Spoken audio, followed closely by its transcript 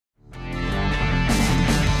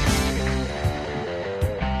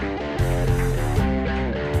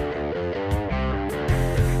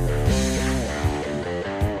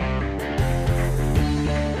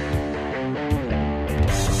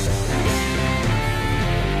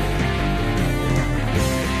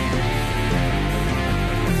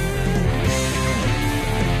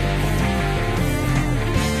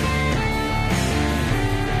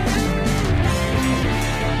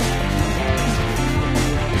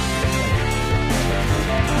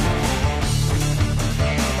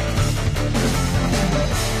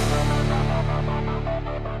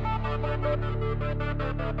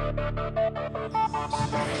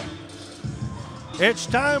It's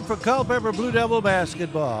time for Culpeper Blue Devil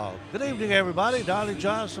basketball. Good evening, everybody. Donnie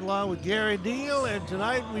Johnson along with Gary Deal, and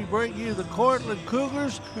tonight we bring you the Courtland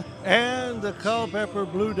Cougars and the Culpeper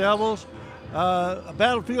Blue Devils. A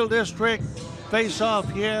Battlefield District face-off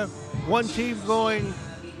here. One team going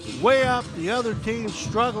way up, the other team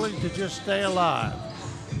struggling to just stay alive.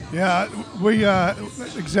 Yeah,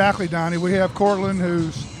 exactly, Donnie. We have Courtland,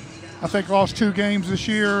 who's I think lost 2 games this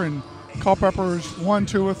year, and Culpeper's 1,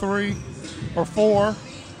 2, or 3. Or 4,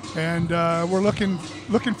 and we're looking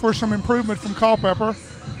for some improvement from Culpeper.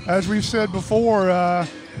 As we've said before,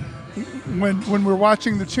 when we're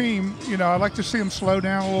watching the team, I like to see them slow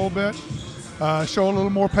down a little bit, show a little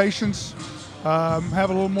more patience, have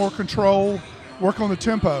a little more control, work on the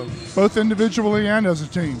tempo, both individually and as a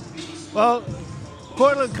team. Well,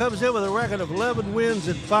 Courtland comes in with a record of 11 wins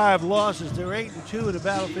and 5 losses. They're 8-2 in the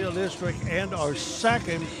Battlefield District and are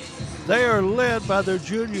second. They are led by their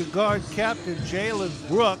junior guard captain, Jalen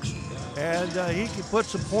Brooks, and he can put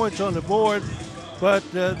some points on the board. But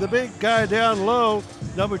the big guy down low,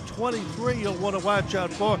 number 23, you'll want to watch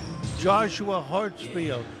out for, Joshua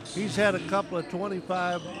Hartsfield. He's had a couple of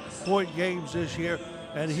 25-point games this year,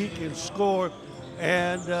 and he can score.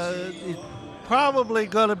 And he's probably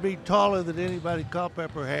going to be taller than anybody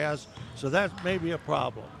Culpeper has, so that may be a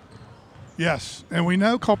problem. Yes, and we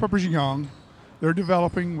know Culpeper's young. They're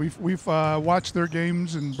developing. We've watched their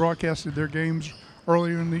games and broadcasted their games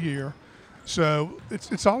earlier in the year. So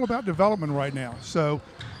it's all about development right now. So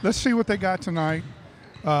let's see what they got tonight.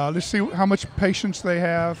 Let's see how much patience they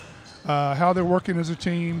have, how they're working as a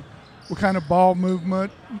team, what kind of ball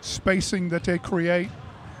movement, spacing that they create.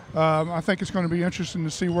 I think it's going to be interesting to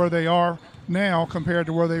see where they are now compared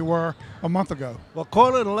to where they were a month ago. Well,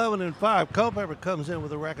 Courtland 11-5. Culpeper comes in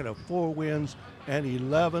with a record of 4 wins and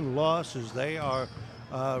 11 losses. They are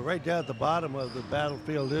right down at the bottom of the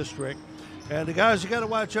Battlefield District. And the guys you got to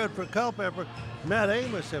watch out for Culpeper, Matt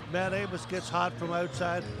Amos. If Matt Amos gets hot from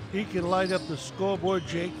outside, he can light up the scoreboard.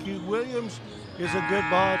 J.Q. Williams is a good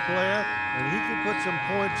ball player, and he can put some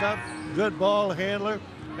points up. Good ball handler.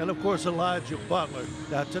 And, of course, Elijah Butler.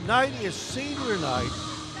 Now, tonight is senior night,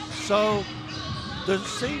 so the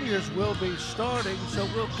seniors will be starting, so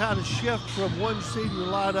we'll kind of shift from one senior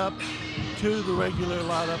lineup to the regular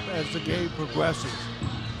lineup as the game progresses.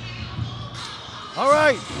 All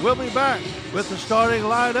right, we'll be back with the starting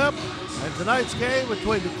lineup and tonight's game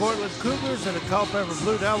between the Courtland Cougars and the Culpeper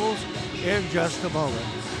Blue Devils in just a moment.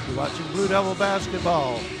 You're watching Blue Devil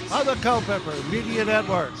basketball on the Culpeper Media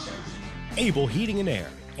Network. Able Heating and Air,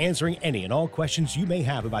 answering any and all questions you may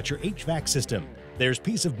have about your HVAC system. There's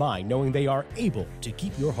peace of mind knowing they are able to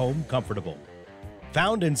keep your home comfortable.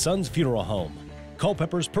 Found in Sons Funeral Home,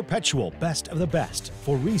 Culpeper's perpetual best of the best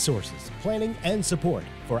for resources, planning, and support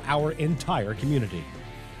for our entire community.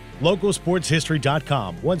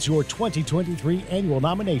 LocalSportsHistory.com wants your 2023 annual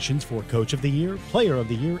nominations for Coach of the Year, Player of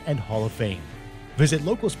the Year, and Hall of Fame. Visit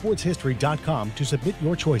LocalSportsHistory.com to submit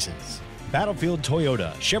your choices. Battlefield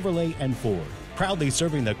Toyota, Chevrolet, and Ford, proudly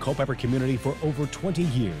serving the Culpeper community for over 20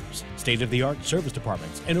 years. State-of-the-art service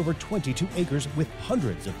departments and over 22 acres with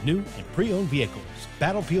hundreds of new and pre-owned vehicles.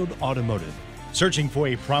 Battlefield Automotive. Searching for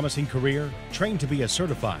a promising career? Trained to be a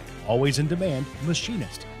certified, always in demand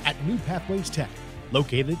machinist at New Pathways Tech,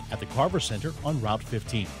 located at the Carver Center on Route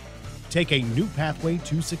 15. Take a new pathway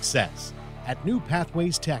to success at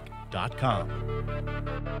newpathwaystech.com.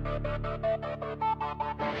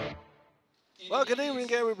 Well, good evening,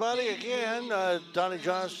 everybody. Again, Donnie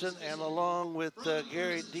Johnston and along with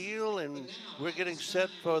Gary Deal, and we're getting set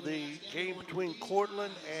for the game between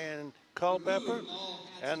Courtland and Culpeper.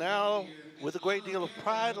 And now, with a great deal of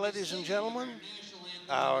pride, ladies and gentlemen,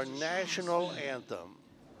 our national anthem.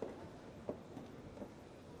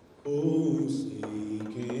 Oh, say,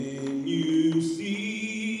 can you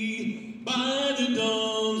see by the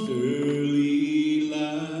dawn's early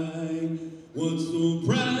light what so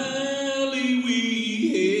proudly we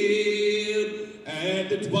hailed at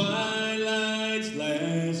the twilight's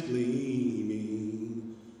last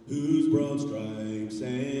gleaming, whose broad stripes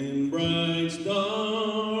and bright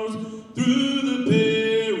stars through the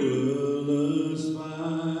perilous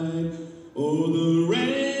fight o'er the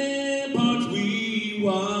ramparts we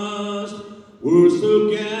watched were so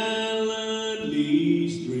gallantly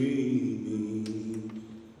streaming,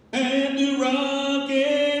 and the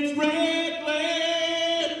rockets red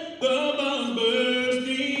glare, the bombs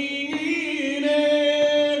bursting in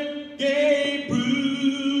air, gave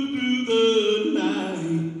proof through the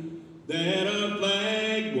night that our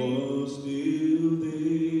flag was still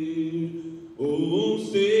there.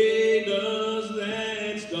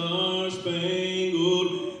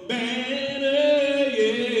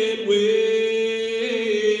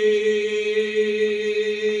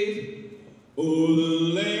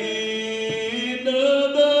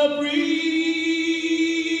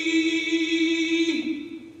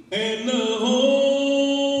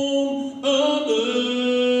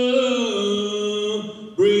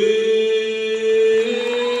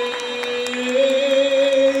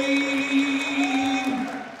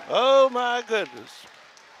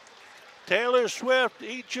 Taylor Swift,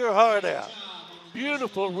 Eat Your Heart Out.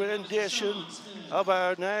 Beautiful rendition of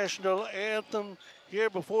our national anthem here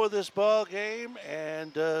before this ball game.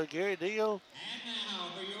 And Gary Deal,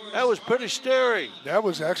 that was pretty stirring. That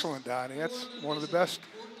was excellent, Donnie. That's one of the best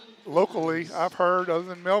locally I've heard, other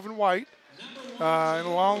than Melvin White, in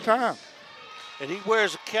a long time. And he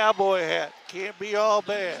wears a cowboy hat. Can't be all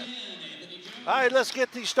bad. All right, let's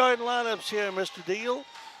get these starting lineups here, Mr. Deal.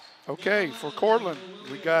 Okay, for Courtland,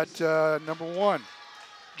 we got number 1,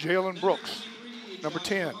 Jalen Brooks. Number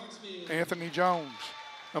 10, Anthony Jones.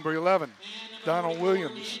 Number 11, Donald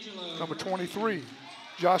Williams. Number 23,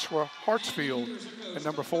 Joshua Hartsfield. And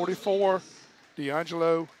number 44,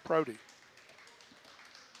 D'Angelo Prody.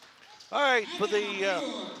 All right, for the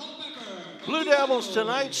Blue Devils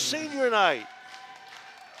tonight, senior night.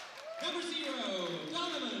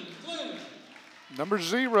 Number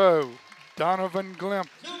 0, Donovan Glimp.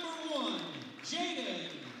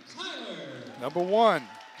 Number 1,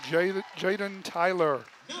 Jaden Tyler.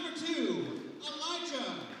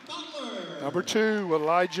 Number 2,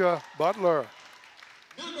 Elijah Butler.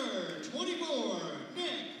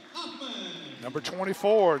 Number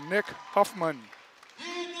 24, Nick Huffman.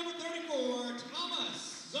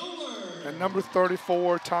 And number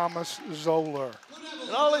 34, Thomas Zoller.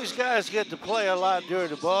 And all these guys get to play a lot during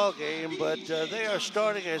the ball game, but they are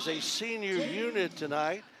starting as a senior unit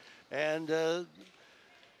tonight. And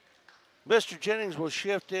Mr. Jennings will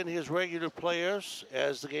shift in his regular players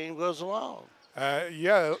as the game goes along.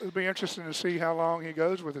 Yeah, it'll be interesting to see how long he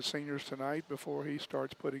goes with the seniors tonight before he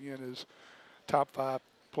starts putting in his top 5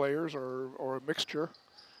 players or a mixture.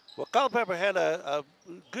 Well, Culpeper had a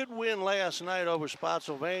good win last night over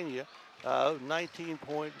Spotsylvania,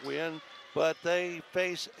 19-point win, but they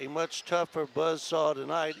face a much tougher buzzsaw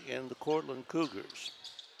tonight in the Courtland Cougars.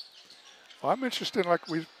 Well, I'm interested, like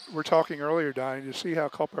we were talking earlier, Donnie, to see how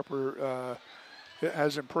Culpeper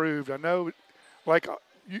has improved. I know, like,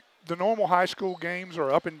 the normal high school games are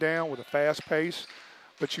up and down with a fast pace,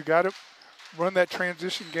 but you got to run that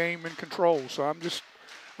transition game in control. So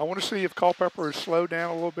I want to see if Culpeper is slowed down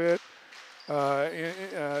a little bit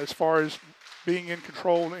as far as being in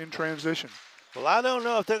control in transition. Well, I don't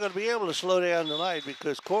know if they're going to be able to slow down tonight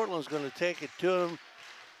because Courtland's going to take it to them.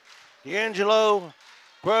 D'Angelo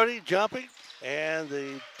Brody jumping, and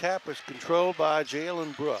the tap is controlled by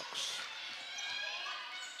Jalen Brooks.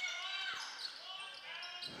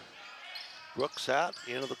 Brooks out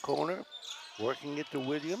into the corner, working it to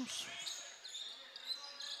Williams.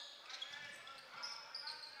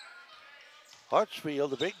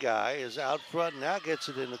 Hartsfield, the big guy, is out front, now gets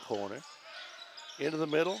it in the corner. Into the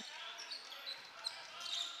middle.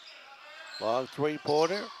 Long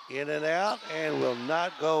three-pointer, in and out, and will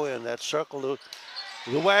not go in. That circle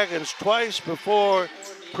the wagons twice before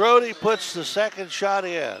Prody puts the second shot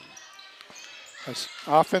in. That's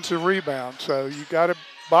offensive rebound, so you got to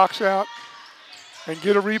box out and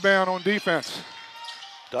get a rebound on defense.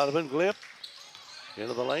 Donovan Glip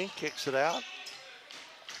into the lane, kicks it out.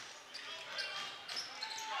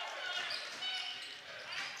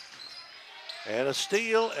 And a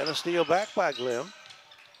steal back by Glim.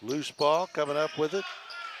 Loose ball coming up with it,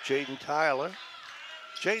 Jaden Tyler.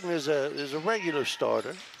 Jaden is a regular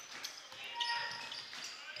starter.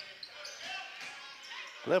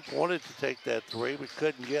 Glimp wanted to take that three, but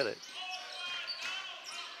couldn't get it.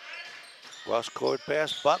 Cross court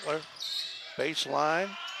pass, Butler. Baseline,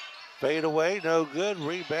 fade away, no good.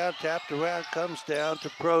 Rebound tapped around, comes down to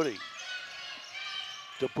Prody.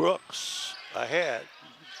 To Brooks, ahead.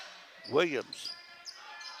 Williams.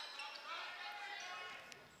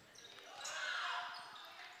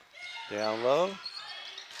 Down low,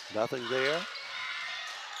 nothing there.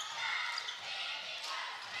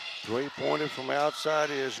 Three-pointer from outside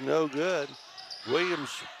is no good. Williams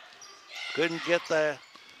couldn't get the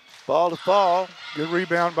ball to fall. Good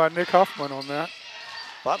rebound by Nick Huffman on that.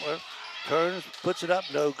 Butler turns, puts it up,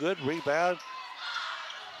 no good. Rebound.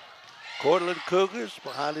 Courtland Cougars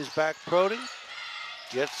behind his back, Prody.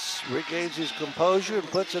 Regains his composure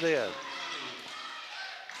and puts it in.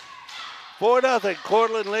 4-0,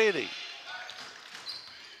 Courtland leading.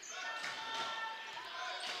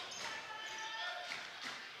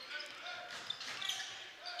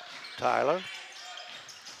 Tyler.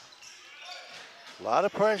 A lot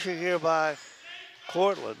of pressure here by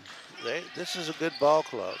Courtland. This is a good ball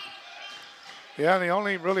club. Yeah, the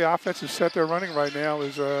only really offensive set they're running right now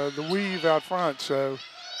is the weave out front. So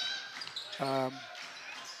don't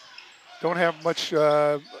have much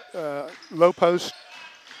low post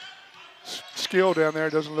skill down there,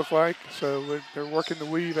 it doesn't look like. So they're working the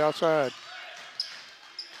weave outside.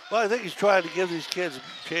 Well, I think he's trying to give these kids a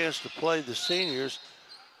chance to play the seniors.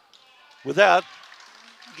 without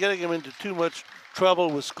getting them into too much trouble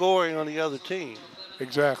with scoring on the other team.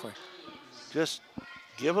 Exactly. Just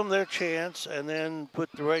give them their chance and then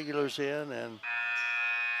put the regulars in and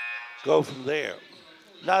go from there.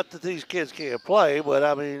 Not that these kids can't play, but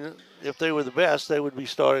I mean, if they were the best, they would be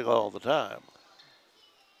starting all the time.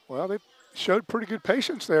 Well, they showed pretty good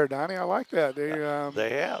patience there, Donnie. I like that. They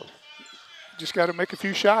have. Just got to make a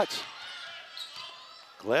few shots.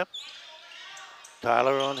 Glimp.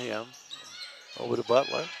 Tyler on him. Over to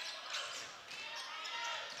Butler.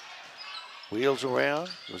 Wheels around.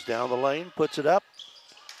 Goes down the lane. Puts it up.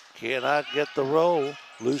 Cannot get the roll.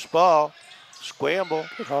 Loose ball. Scramble.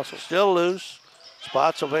 Good hustle. Still loose.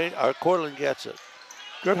 Spots of eight. Courtland gets it.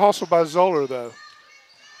 Good hustle by Zoller, though.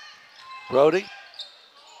 Brody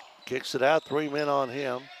kicks it out. 3 men on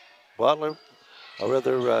him. Butler, or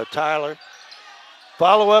rather Tyler.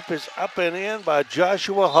 Follow-up is up and in by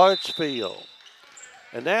Joshua Hartsfield.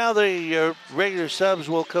 And now the regular subs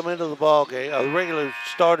will come into the ball game. The regular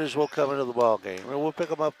starters will come into the ball game. And we'll pick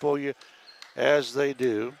them up for you as they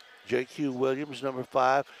do. J.Q. Williams, number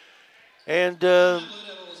 5. And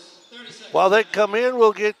while they come in,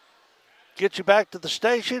 we'll get you back to the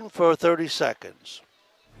station for 30 seconds.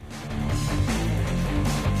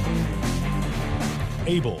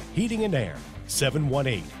 Able Heating and Air,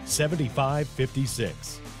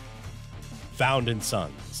 718-7556. Found &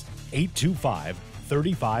 Sons,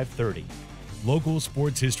 825-3530.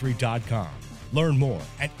 Localsportshistory.com. Learn more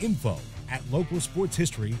at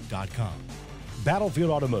info@localsportshistory.com. Battlefield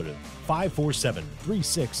Automotive,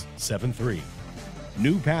 547-3673.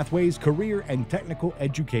 New Pathways Career and Technical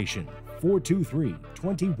Education,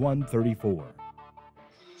 423-2134.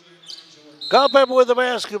 Culpeper with the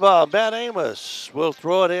basketball. Matt Amos will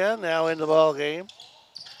throw it in, now in the ball game.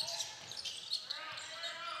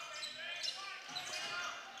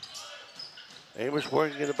 Amos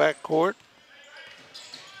working in the backcourt.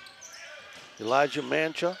 Elijah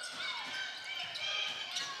Mancha.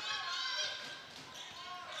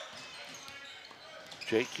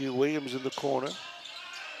 J.Q. Williams in the corner.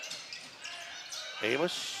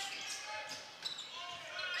 Amos.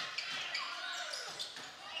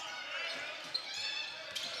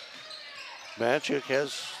 Manchuk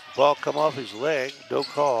has the ball come off his leg. No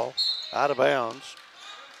call. Out of bounds.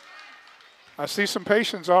 I see some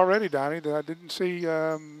patience already, Donnie, that I didn't see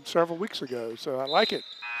several weeks ago, so I like it.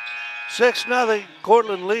 6-0,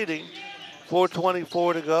 Courtland leading.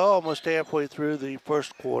 4:24 to go, almost halfway through the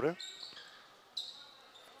first quarter.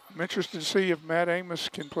 I'm interested to see if Matt Amos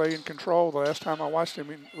can play in control. The last time I watched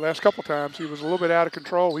him, the last couple times, he was a little bit out of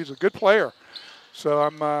control. He's a good player. So I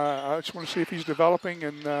just want to see if he's developing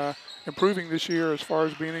and improving this year as far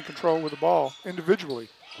as being in control with the ball individually.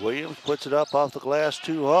 Williams puts it up off the glass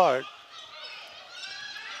too hard.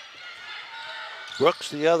 Brooks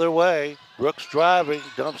the other way. Brooks driving,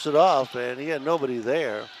 dumps it off, and he had nobody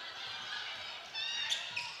there.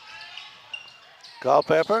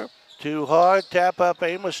 Culpeper, too hard, tap up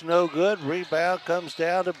Amos, no good. Rebound comes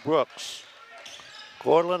down to Brooks.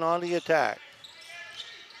 Courtland on the attack.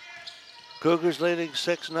 Cougars leading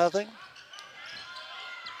 6-0.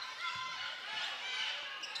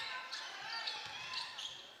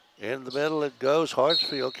 In the middle it goes.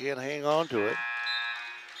 Hartsfield can't hang on to it.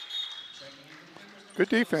 Good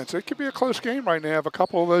defense. It could be a close game right now if a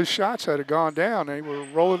couple of those shots had gone down. They were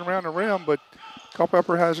rolling around the rim, but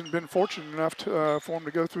Culpeper hasn't been fortunate enough for him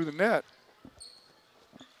to go through the net.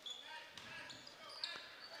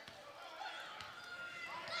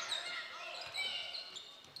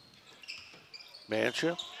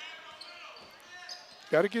 Mancha.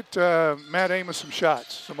 Got to get Matt Amos some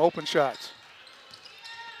shots, some open shots.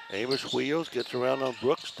 Amos wheels, gets around on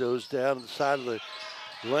Brooks, goes down the side of the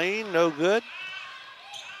lane, no good.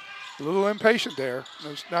 A little impatient there.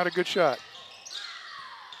 It's not a good shot.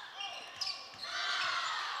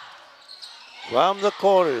 From the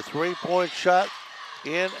corner, three-point shot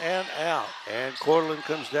in and out. And Courtland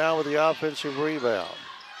comes down with the offensive rebound.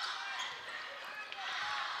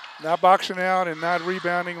 Not boxing out and not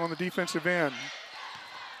rebounding on the defensive end.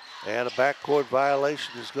 And a backcourt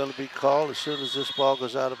violation is going to be called as soon as this ball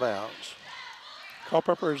goes out of bounds.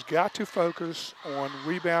 Culpeper has got to focus on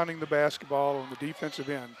rebounding the basketball on the defensive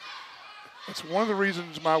end. That's one of the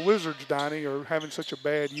reasons my Wizards, Donnie, are having such a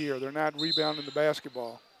bad year. They're not rebounding the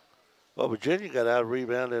basketball. Well, Virginia got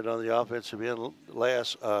out-rebounded on the offensive end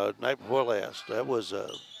night before last. That was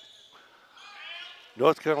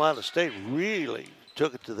North Carolina State really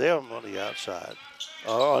took it to them on the outside,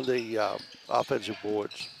 on the offensive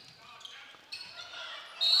boards.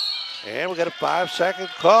 And we got a 5-second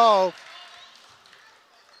call.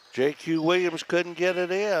 J.Q. Williams couldn't get it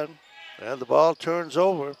in, and the ball turns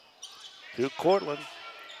over. to Courtland.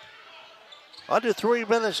 Under 3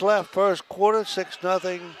 minutes left, first quarter,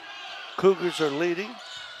 6-0. Cougars are leading.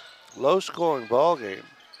 Low-scoring ball game.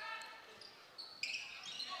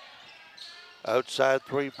 Outside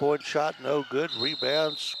three-point shot, no good.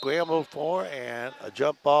 Rebound, scramble for, and a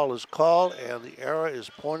jump ball is called, and the arrow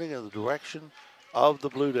is pointing in the direction of the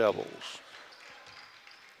Blue Devils.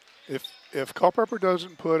 If Culpeper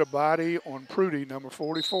doesn't put a body on Prudy, number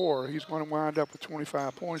 44, he's going to wind up with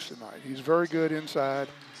 25 points tonight. He's very good inside.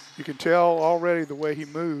 You can tell already the way he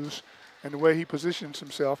moves and the way he positions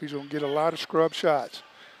himself. He's going to get a lot of scrub shots.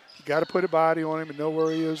 You got to put a body on him and know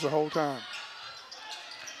where he is the whole time.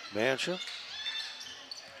 Mancha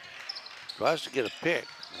tries to get a pick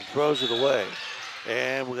and throws it away.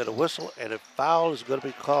 And we got a whistle, and a foul is going to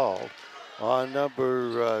be called on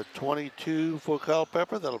number 22 for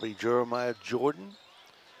Culpeper. That'll be Jeremiah Jordan.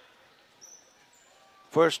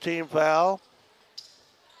 First team foul.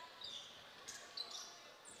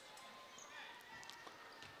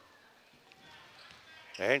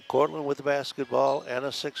 And Courtland with the basketball and a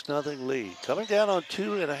 6-0 lead. Coming down on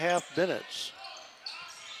 2.5 minutes.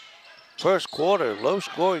 First quarter,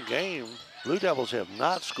 low-scoring game. Blue Devils have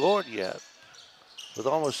not scored yet with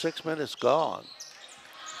almost 6 minutes gone.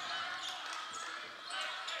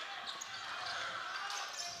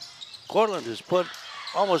 Courtland has put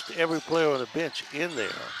almost every player on the bench in there.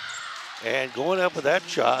 And going up with that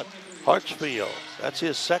shot, Hartsfield. That's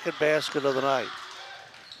his second basket of the night.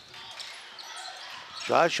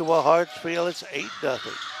 Joshua Hartsfield, it's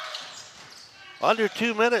 8-0. Under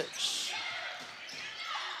 2 minutes.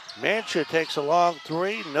 Mancha takes a long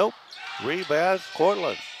three. Nope. Rebound,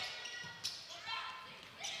 Courtland.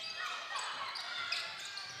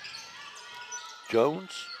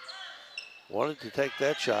 Jones wanted to take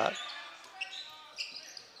that shot.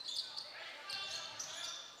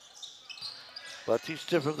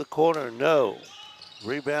 Batista from the corner, no.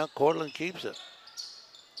 Rebound, Courtland keeps it.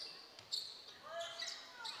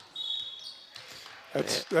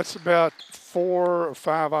 That's about 4 or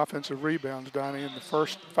 5 offensive rebounds, Donnie, in the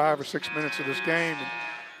first 5 or 6 minutes of this game, and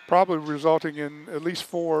probably resulting in at least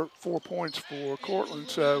 4 points for Courtland.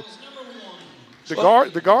 So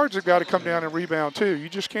the guards have got to come down and rebound too. You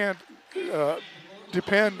just can't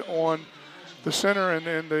depend on the center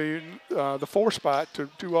and the 4 spot to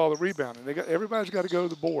do all the rebounding. Everybody's got to go to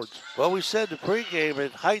the boards. Well, we said the pregame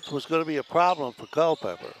that height was going to be a problem for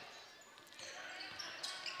Culpeper.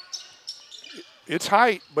 It's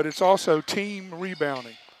height, but it's also team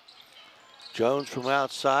rebounding. Jones from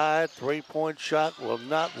outside, three-point shot will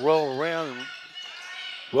not roll around and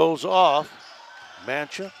rolls off.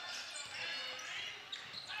 Mancha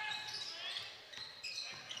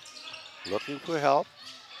looking for help.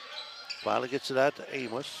 Finally gets it out to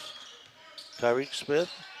Amos. Tyreek Smith.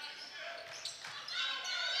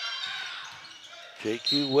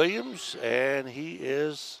 J.Q. Williams, and he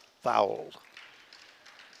is fouled.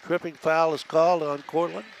 Tripping foul is called on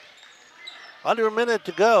Courtland. Under a minute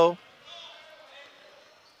to go.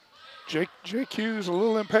 JQ's a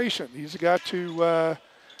little impatient. He's got to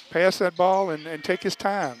pass that ball and take his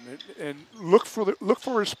time and look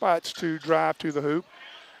for his spots to drive to the hoop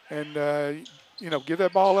and give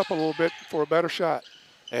that ball up a little bit for a better shot.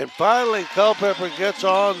 And finally, Culpeper gets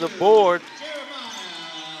on the board.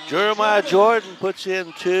 Jeremiah Jordan puts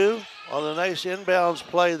in 2 on a nice inbounds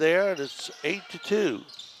play there, and it's 8-2.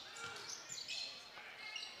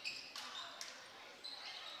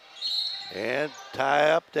 And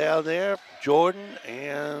tie up down there, Jordan,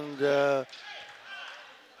 and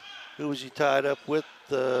who was he tied up with?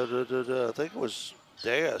 I think it was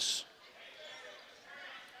Deas.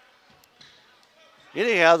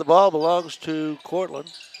 Anyhow, the ball belongs to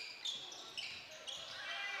Courtland.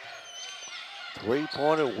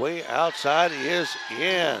 Three-pointer way outside, he is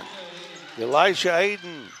in. Elisha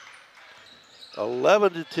Aiden,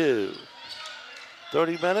 11-2.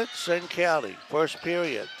 30 minutes and counting, first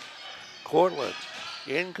period. Courtland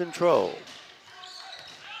in control.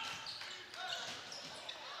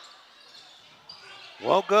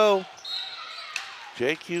 Won't go.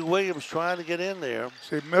 J.Q. Williams trying to get in there.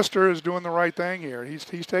 See, Mister is doing the right thing here. He's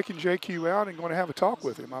taking J.Q. out and going to have a talk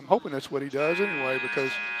with him. I'm hoping that's what he does anyway,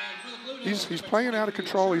 because he's playing out of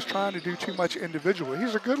control. He's trying to do too much individually.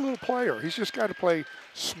 He's a good little player. He's just got to play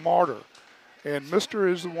smarter. And Mister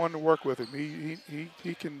is the one to work with him.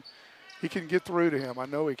 He can get through to him. I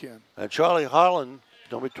know he can. And Charlie Harlan,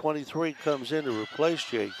 number 23, comes in to replace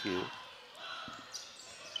J.Q.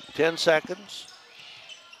 10 seconds.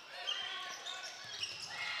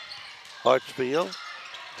 Hartsfield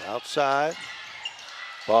outside.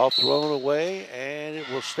 Ball thrown away, and it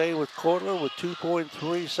will stay with Courtland with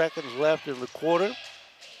 2.3 seconds left in the quarter.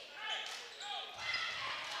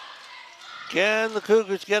 Can the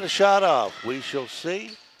Cougars get a shot off? We shall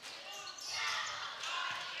see.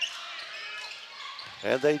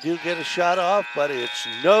 And they do get a shot off, but it's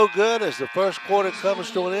no good as the first quarter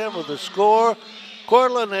comes to an end with the score.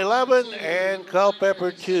 Courtland 11 and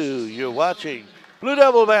Culpeper 2. You're watching Blue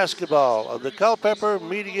Devil basketball on the Culpeper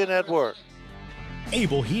Media Network.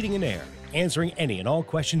 Able Heating and Air, answering any and all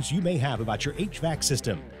questions you may have about your HVAC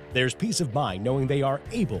system. There's peace of mind knowing they are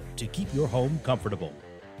able to keep your home comfortable.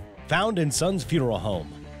 Found in Sons Funeral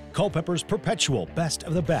Home, Culpeper's perpetual best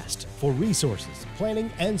of the best for resources, planning,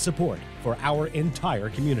 and support for our entire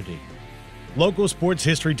community.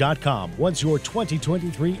 LocalSportsHistory.com wants your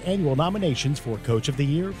 2023 annual nominations for Coach of the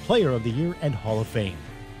Year, Player of the Year, and Hall of Fame.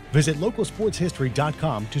 Visit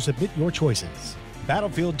LocalSportsHistory.com to submit your choices.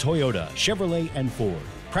 Battlefield Toyota, Chevrolet, and Ford,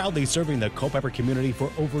 proudly serving the Culpeper community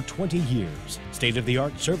for over 20 years.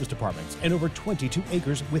 State-of-the-art service departments and over 22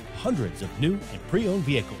 acres with hundreds of new and pre-owned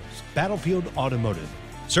vehicles. Battlefield Automotive.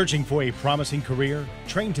 Searching for a promising career?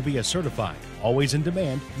 Trained to be a certified, always in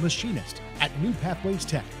demand machinist at New Pathways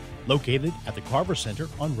Tech, located at the Carver Center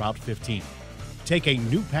on Route 15. Take a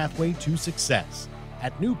new pathway to success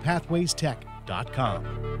at newpathwaystech.com.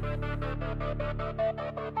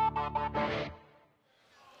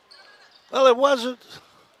 Well, it wasn't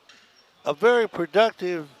a very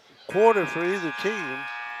productive quarter for either team.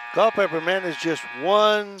 Culpeper managed just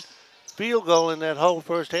one field goal in that whole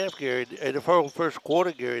first half, Gary, the whole first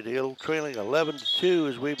quarter, Gary Deal, trailing 11-2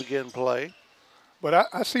 as we begin play. But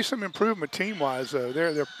I see some improvement team-wise, though.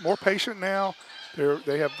 They're more patient now.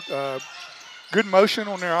 They have good motion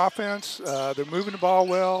on their offense. They're moving the ball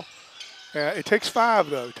well. It takes 5,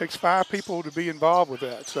 though. It takes 5 people to be involved with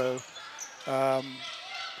that. So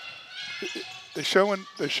they're showing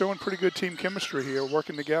pretty good team chemistry here,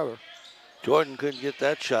 working together. Jordan couldn't get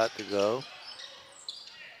that shot to go.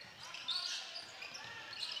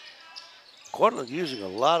 Courtland using a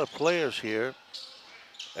lot of players here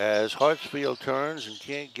as Hartsfield turns and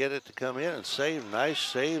can't get it to come in and save. Nice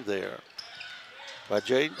save there by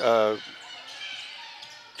Jaden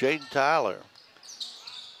Tyler.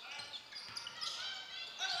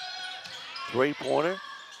 Three-pointer,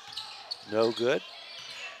 no good.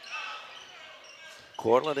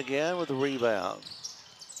 Courtland again with the rebound.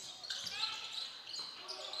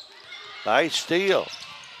 Nice steal.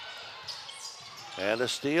 And a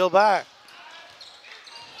steal back.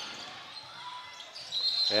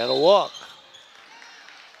 And a walk.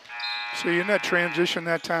 See, in that transition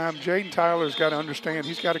that time, Jaden Tyler's got to understand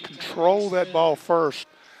he's got to control that ball first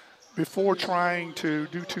before trying to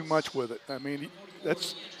do too much with it. I mean,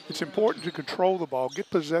 it's important to control the ball, get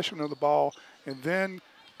possession of the ball, and then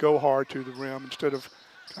go hard to the rim instead of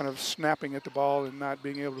kind of snapping at the ball and not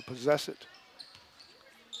being able to possess it.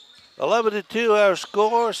 11-2 our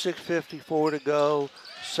score, 6:54 to go,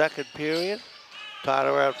 second period.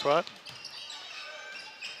 Tyler out front.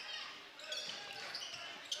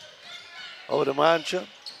 Over to Mancha.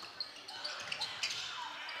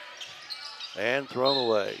 And thrown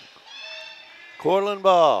away. Courtland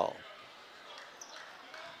ball.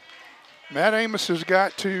 Matt Amos has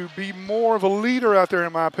got to be more of a leader out there,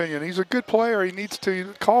 in my opinion. He's a good player. He needs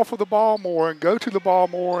to call for the ball more and go to the ball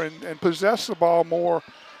more and possess the ball more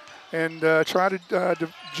and try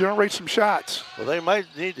to generate some shots. Well, they might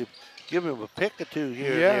need to give him a pick or two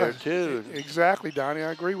here and there, too. Exactly, Donnie.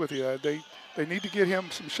 I agree with you. They need to get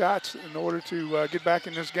him some shots in order to get back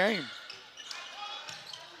in this game.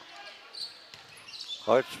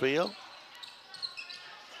 Hartsfield.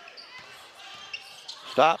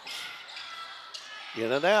 Stops.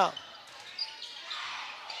 In and out.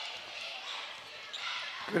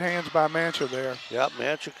 Good hands by Mancha there. Yep,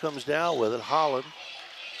 Mancha comes down with it. Holland.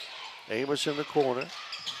 Amos in the corner.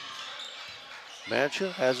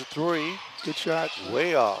 Mancha has a three. Good shot.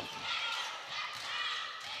 Way off.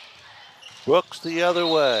 Brooks the other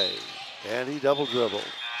way. And he double dribbled.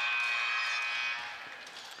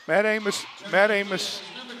 Matt Amos,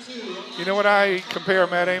 you know what I compare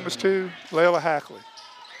Matt Amos to? Layla Hackley.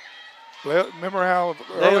 Remember how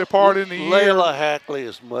early part in the year? Layla Hackley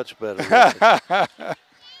is much better.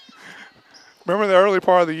 Remember the early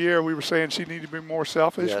part of the year we were saying she needed to be more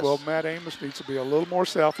selfish? Yes. Well, Matt Amos needs to be a little more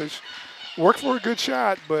selfish. Work for a good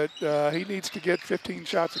shot, but he needs to get 15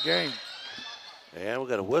 shots a game. And we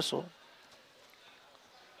got a whistle.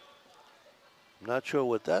 I'm not sure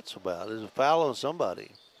what that's about. There's a foul on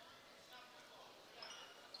somebody.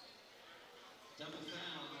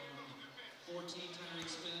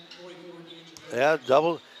 Yeah,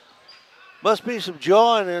 double. Must be some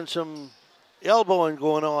jawing and some elbowing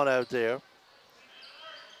going on out there.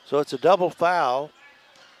 So it's a double foul.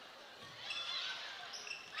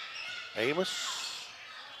 Amos.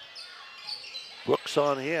 Brooks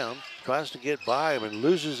on him, tries to get by him and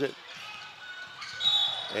loses it.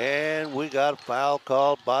 And we got a foul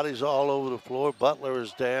called. Bodies all over the floor. Butler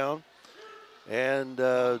is down. And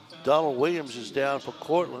Donald Williams is down for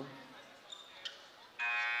Courtland.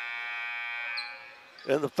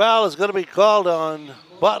 And the foul is going to be called on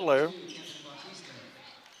Butler.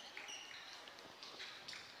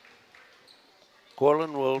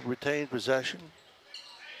 Courtland will retain possession.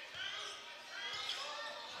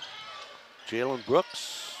 Jalen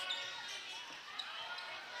Brooks.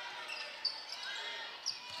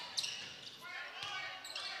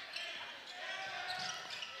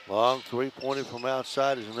 Long three-pointer from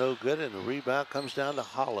outside is no good, and the rebound comes down to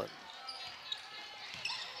Holland.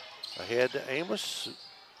 Ahead to Amos.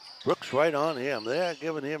 Brooks right on him. They're not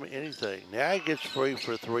giving him anything. Now he gets free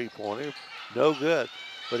for a three-pointer. No good.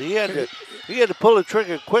 But he had to pull the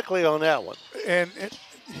trigger quickly on that one. And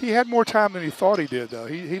he had more time than he thought he did, though.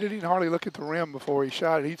 He didn't hardly look at the rim before he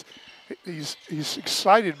shot it. He's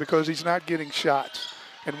excited because he's not getting shots.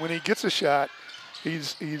 And when he gets a shot,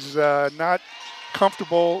 he's not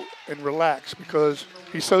comfortable and relaxed because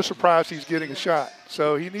he's so surprised he's getting a shot.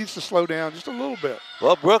 So he needs to slow down just a little bit.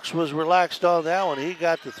 Well, Brooks was relaxed on that one. He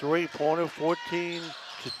got the three-pointer,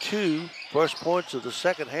 14-2. First points of the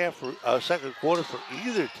second quarter for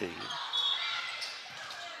either team.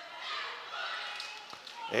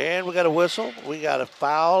 And we got a whistle. We got a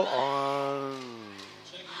foul on.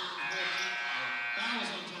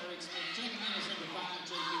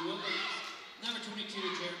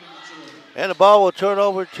 And the ball will turn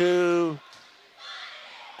over to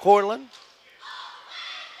Courtland.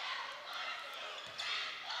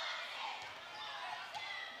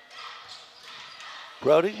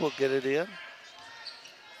 Brody will get it in.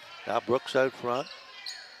 Now Brooks out front.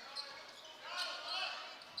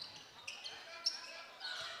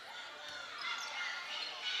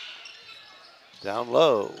 Down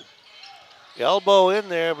low. Elbow in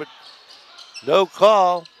there, but no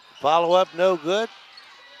call. Follow up, no good.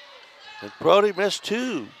 And Brody missed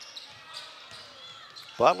two.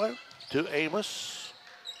 Butler to Amos.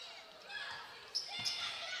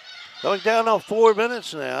 Going down on 4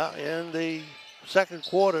 minutes now in the second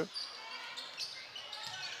quarter.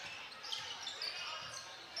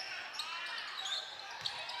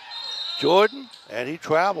 Jordan, and he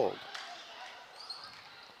traveled.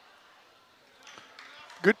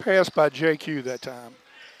 Good pass by JQ that time.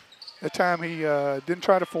 That time he didn't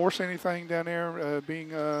try to force anything down there,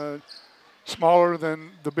 being smaller than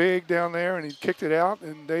the big down there, and he kicked it out,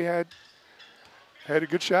 and they had a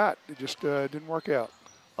good shot. It just didn't work out.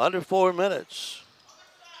 Under 4 minutes.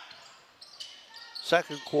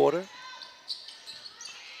 Second quarter.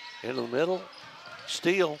 In the middle.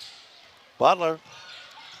 Steele. Butler.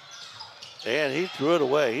 And he threw it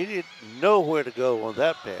away. He didn't know where to go on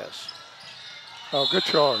that pass. Oh, good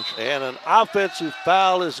charge. And an offensive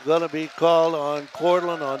foul is going to be called on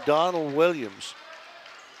Courtland on Donald Williams.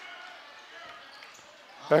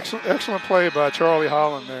 Excellent play by Charlie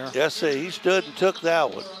Holland there. Yes, sir. He stood and took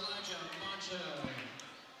that one.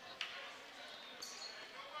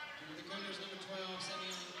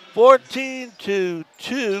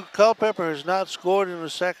 (14-2). Culpeper has not scored in the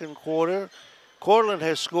second quarter. Courtland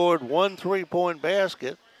has scored one three-point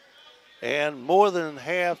basket, and more than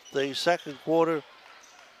half the second quarter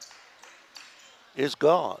is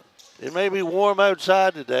gone. It may be warm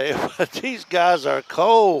outside today, but these guys are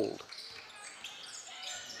cold.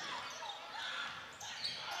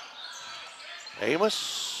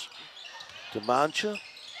 Amos to Mancha.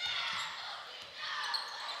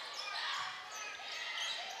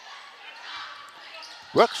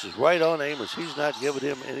 Brooks is right on Amos. He's not giving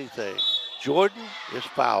him anything. Jordan is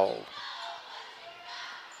fouled.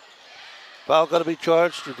 Foul going to be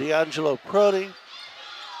charged to D'Angelo Brody.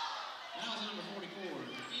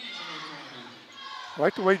 I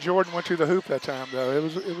like the way Jordan went to the hoop that time, though.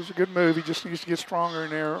 It was a good move. He just needs to get stronger in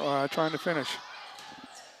there trying to finish.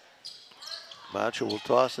 Mancha will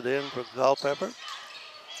toss it in for Culpeper.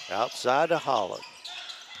 Outside to Holland.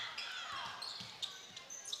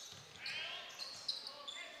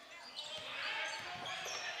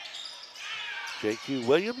 J.Q.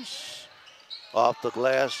 Williams off the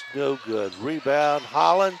glass, no good. Rebound,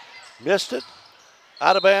 Holland missed it.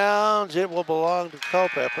 Out of bounds, it will belong to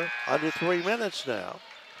Culpeper. Under 3 minutes now.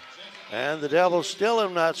 And the Devils still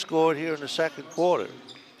have not scored here in the second quarter.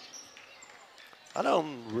 I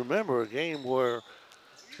don't remember a game where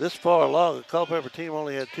this far along the Culpeper team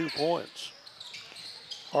only had 2 points.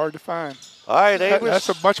 Hard to find. All right, Amos. That's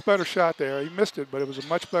a much better shot there. He missed it, but it was a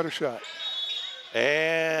much better shot.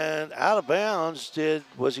 And out of bounds,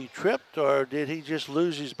 was he tripped or did he just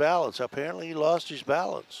lose his balance? Apparently he lost his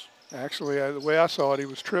balance. Actually, the way I saw it, he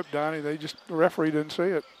was tripped, Donnie. The referee didn't see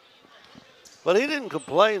it. But he didn't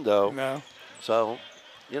complain, though. No. So,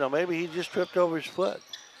 you know, maybe he just tripped over his foot.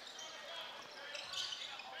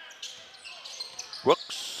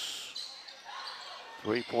 Brooks.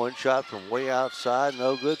 3-point shot from way outside.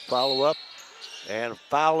 No good. Follow up. And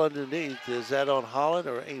foul underneath. Is that on Holland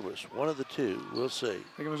or Amos? One of the two. We'll see.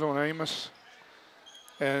 I think it was on Amos.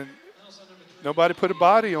 And nobody put a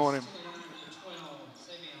body on him.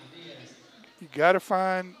 You got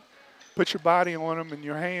to put your body on them in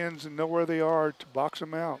your hands and know where they are to box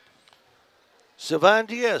them out. Savan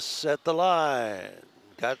Diaz at the line.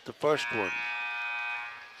 Got the first one.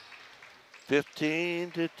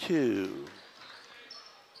 15-2.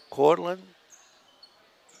 Courtland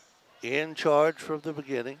in charge from the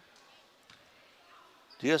beginning.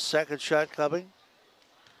 Diaz second shot coming.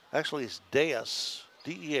 Actually, it's Deas.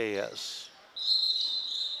 D-E-A-S.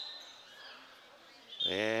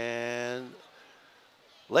 And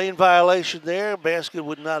lane violation there. Basket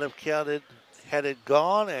would not have counted had it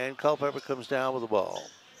gone, and Culpeper comes down with the ball.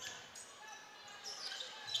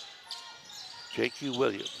 J.Q.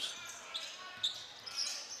 Williams.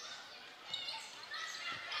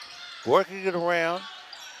 Working it around.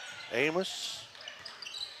 Amos.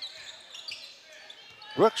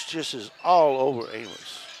 Brooks just is all over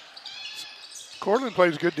Amos. Courtland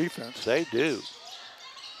plays good defense. They do.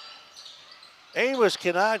 Amos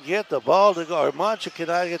cannot get the ball to go, or Mancha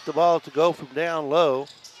cannot get the ball to go from down low.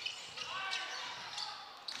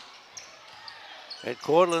 And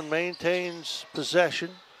Courtland maintains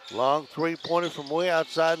possession. Long three-pointer from way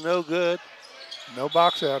outside, no good. No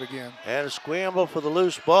box out again. And a scramble for the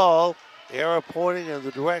loose ball. Arrow pointing in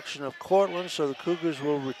the direction of Courtland, so the Cougars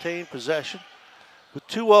will retain possession. With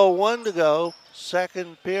 2:01 to go,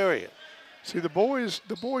 second period. See, the boys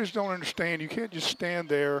don't understand. You can't just stand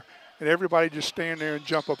there and everybody just stand there and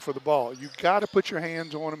jump up for the ball. You got to put your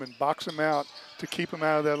hands on them and box them out to keep them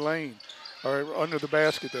out of that lane or under the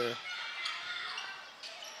basket there.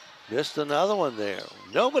 Just another one there.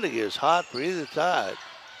 Nobody is hot for either side.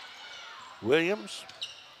 Williams.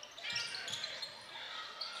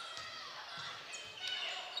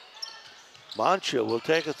 Mancha will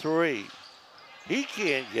take a three. He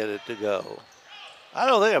can't get it to go. I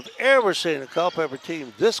don't think I've ever seen a Culpeper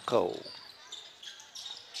team this cold.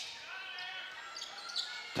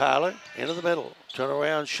 Tyler into the middle.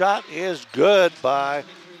 Turnaround shot is good by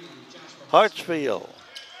Hartsfield.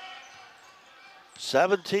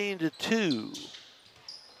 17-2.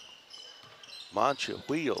 Mancha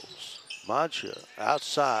wheels. Mancha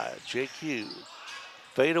outside. JQ.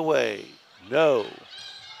 Fade away. No.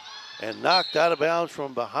 And knocked out of bounds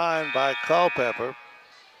from behind by Culpeper.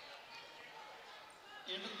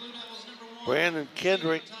 Brandon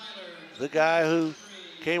Kendrick, the guy who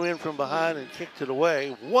came in from behind and kicked it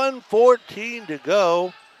away. 1:14 to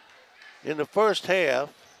go in the first half.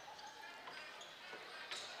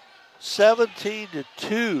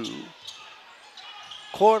 17-2.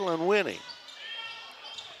 Courtland winning.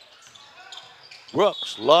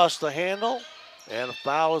 Brooks lost the handle, and a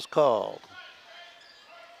foul is called.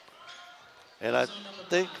 And I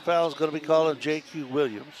think the foul is going to be called on J.Q.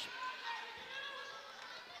 Williams.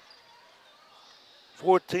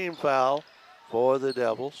 14 foul for the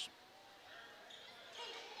Devils.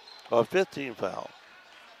 Or 15 foul.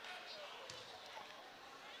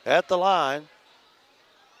 At the line.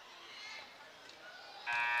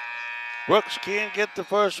 Brooks can't get the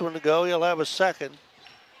first one to go. He'll have a second.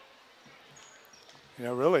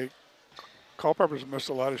 Yeah, really. Culpeper's missed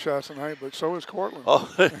a lot of shots tonight, but so is Courtland. Oh,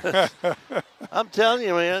 I'm telling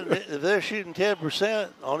you, man, if they're shooting 10%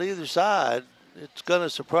 on either side, it's going to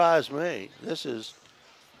surprise me. This is...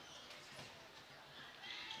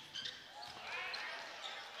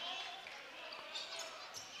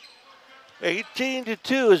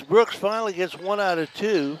 (18-2) as Brooks finally gets 1 out of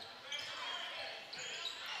 2.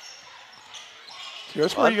 See,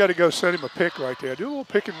 that's where you got to go set him a pick right there. Do a little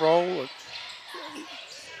pick and roll.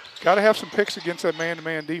 Got to have some picks against that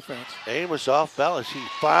man-to-man defense. Amos off balance. He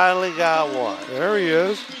finally got one. There he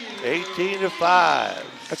is. 18-5.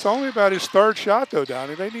 That's only about his third shot, though,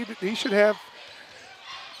 Donnie. He should have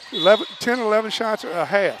 10, 11 shots a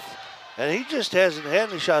half. And he just hasn't had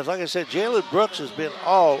any shots. Like I said, Jalen Brooks has been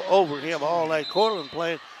all over him all night. Courtland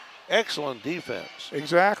playing excellent defense.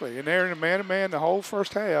 Exactly. And they're in a man-to-man the whole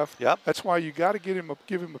first half. Yep. That's why you got to give him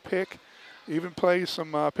a pick, even play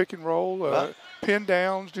some pick and roll, pin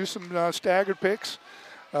downs, do some staggered picks.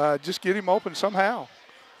 Just get him open somehow.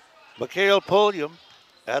 Mikhail Pulliam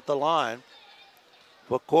at the line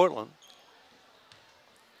for Courtland.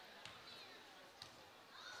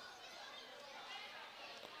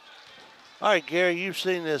 All right, Gary, you've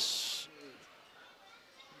seen this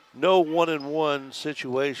no 1-and-1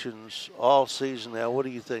 situations all season now. What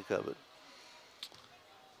do you think of it?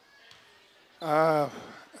 I'm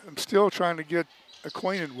still trying to get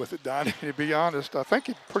acquainted with it, Donnie, to be honest. I think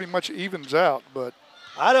it pretty much evens out, but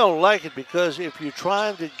I don't like it because if you're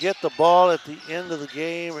trying to get the ball at the end of the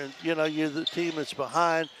game and, you know, you're the team that's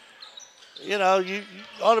behind, you know, you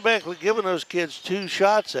automatically giving those kids 2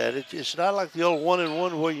 shots at it. It's not like the old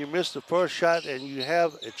 1-and-1 where you miss the first shot and you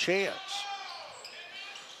have a chance.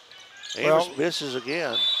 Amos misses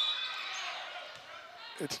again.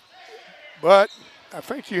 But I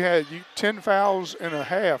think you had 10 fouls and a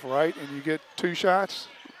half, right? And you get 2 shots.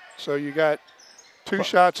 So you got 2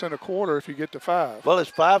 shots in a quarter if you get to 5. Well, it's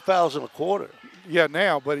 5 fouls in a quarter. Yeah,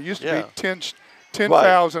 now, but it used to be 10 right.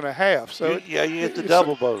 fouls and a half. So you get the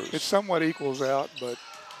double bonus. It somewhat equals out, but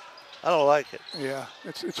I don't like it. Yeah,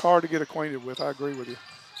 it's hard to get acquainted with. I agree with you.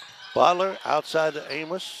 Butler outside to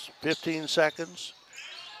Amos, 15 seconds.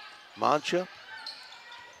 Mancha,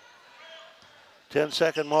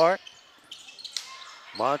 10-second mark.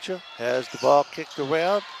 Mancha has the ball kicked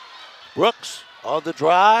around. Brooks on the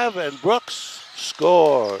drive, and Brooks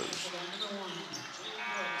scores.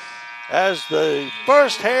 As the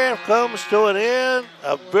first half comes to an end,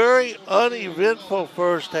 a very uneventful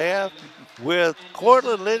first half with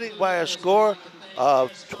Courtland leading by a score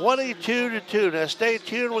of 22-2. Now stay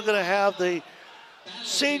tuned, we're going to have the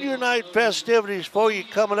senior night festivities for you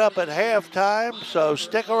coming up at halftime, so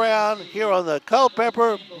stick around here on the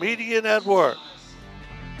Culpeper Media Network.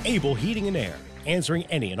 Able Heating and Air, answering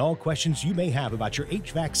any and all questions you may have about your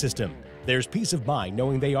HVAC system. There's peace of mind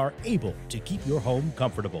knowing they are able to keep your home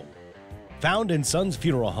comfortable. Found in Sons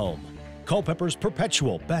Funeral Home, Culpeper's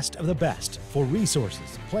perpetual best of the best for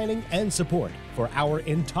resources, planning, and support for our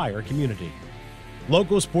entire community.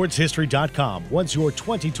 LocalSportsHistory.com wants your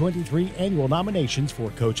 2023 annual nominations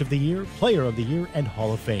for Coach of the Year, Player of the Year, and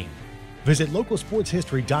Hall of Fame. Visit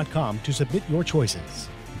LocalSportsHistory.com to submit your choices.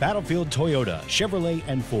 Battlefield Toyota, Chevrolet,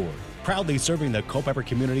 and Ford, proudly serving the Culpeper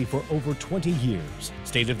community for over 20 years.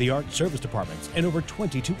 State-of-the-art service departments and over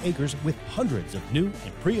 22 acres with hundreds of new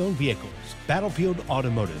and pre-owned vehicles. Battlefield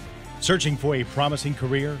Automotive. Searching for a promising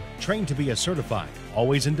career? Trained to be a certified,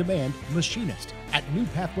 always in demand machinist at New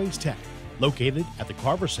Pathways Tech, located at the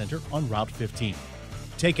Carver Center on Route 15.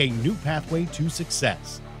 Take a new pathway to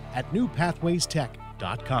success at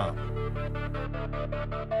newpathwaystech.com.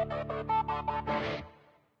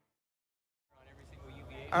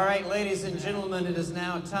 All right, ladies and gentlemen, it is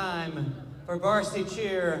now time for varsity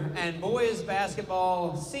cheer and boys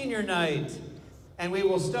basketball senior night. And we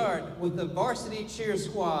will start with the varsity cheer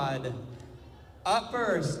squad. Up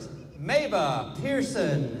first, Mava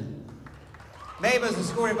Pearson. Mava is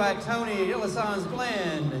escorted by Tony Illisans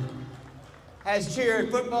Blend. Has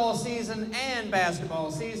cheered football season and basketball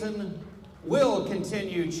season. Will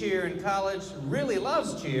continue cheer in college. Really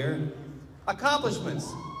loves cheer. Accomplishments.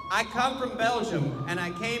 I come from Belgium, and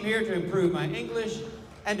I came here to improve my English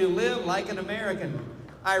and to live like an American.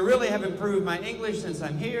 I really have improved my English since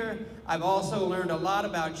I'm here. I've also learned a lot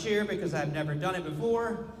about cheer because I've never done it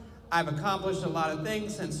before. I've accomplished a lot of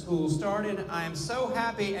things since school started. I am so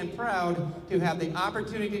happy and proud to have the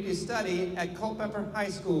opportunity to study at Culpeper High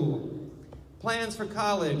School. Plans for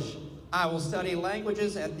college. I will study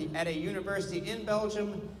languages at a university in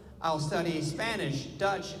Belgium. I'll study Spanish,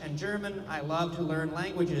 Dutch, and German. I love to learn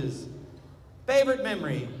languages. Favorite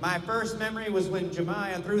memory. My first memory was when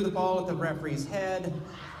Jemiah threw the ball at the referee's head.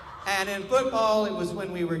 And in football, it was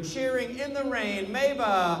when we were cheering in the rain.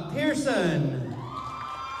 Mava Pearson.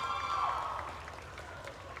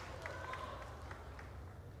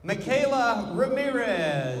 Michaela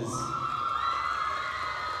Ramirez.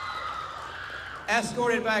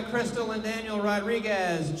 Escorted by Crystal and Daniel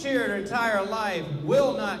Rodriguez, cheered her entire life,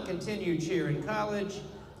 will not continue cheer in college.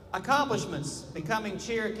 Accomplishments, becoming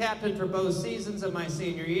cheer captain for both seasons of my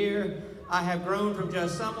senior year. I have grown from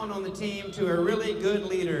just someone on the team to a really good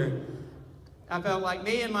leader. I felt like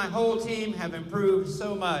me and my whole team have improved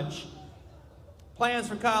so much. Plans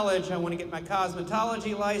for college, I want to get my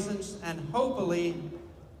cosmetology license and hopefully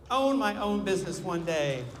own my own business one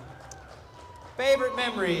day. Favorite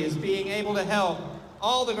memory is being able to help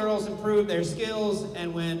all the girls improve their skills,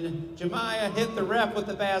 and when Jemiah hit the ref with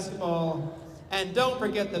the basketball. And don't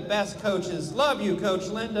forget the best coaches. Love you, Coach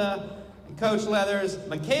Linda and Coach Leathers.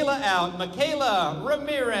 Michaela out. Michaela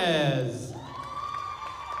Ramirez.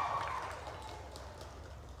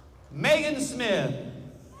 Megan Smith.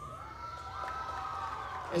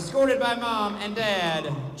 Escorted by mom and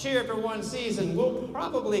dad. Cheered for one season. Will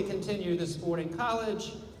probably continue the sport in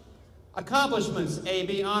college. Accomplishments,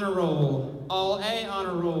 AB Honor Roll, All A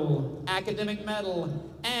Honor Roll, Academic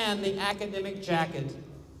Medal, and the Academic Jacket.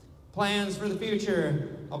 Plans for the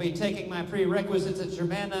future, I'll be taking my prerequisites at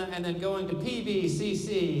Germanna and then going to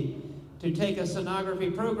PVCC to take a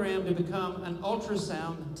sonography program to become an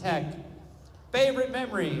ultrasound tech. Favorite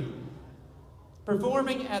memory,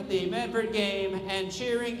 performing at the Medford game and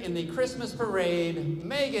cheering in the Christmas parade,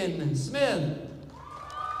 Megan Smith.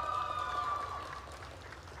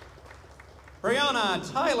 Brianna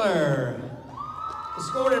Tyler,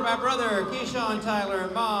 escorted by brother Keyshawn Tyler,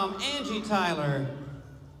 mom Angie Tyler.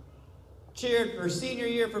 Cheered for senior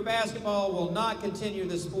year for basketball, will not continue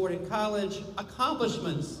the sport in college.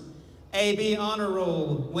 Accomplishments, AB Honor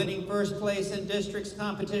Roll, winning first place in districts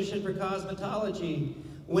competition for cosmetology,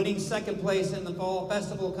 winning second place in the fall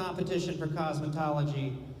festival competition for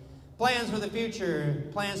cosmetology. Plans for the future,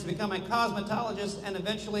 plans to become a cosmetologist and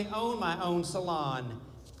eventually own my own salon.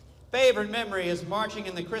 Favorite memory is marching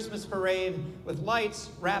in the Christmas parade with lights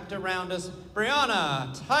wrapped around us,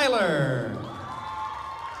 Brianna Tyler.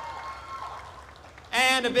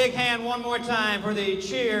 And a big hand one more time for the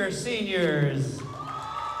cheer seniors.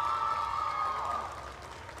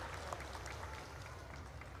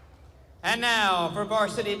 And now for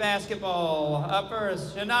varsity basketball. Up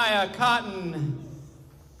first, Shania Cotton,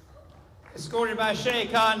 escorted by Shay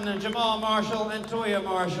Cotton, Jamal Marshall, and Toya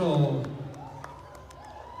Marshall.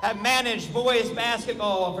 Have managed boys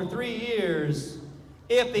basketball for 3 years.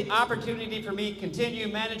 If the opportunity for me to continue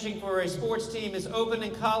managing for a sports team is open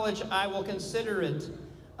in college, I will consider it.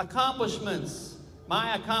 Accomplishments.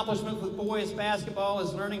 My accomplishment with boys basketball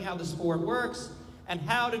is learning how the sport works and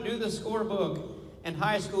how to do the scorebook. In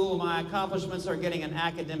high school, my accomplishments are getting an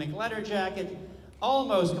academic letter jacket,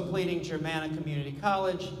 almost completing Germanna Community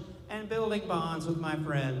College, and building bonds with my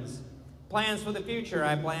friends. Plans for the future,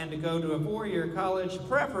 I plan to go to a 4-year college,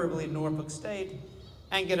 preferably Norfolk State,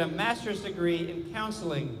 and get a master's degree in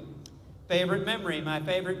counseling. Favorite memory, my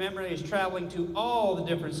favorite memory is traveling to all the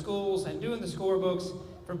different schools and doing the scorebooks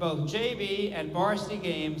for both JV and varsity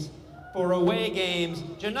games. For away games,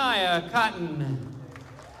 Janiyah Cotton.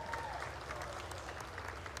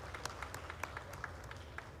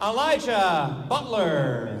 Elijah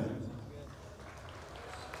Butler.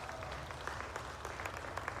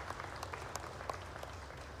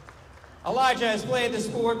 Elijah has played the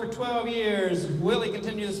sport for 12 years. Will he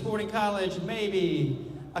continue the sport in college? Maybe.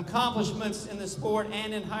 Accomplishments in the sport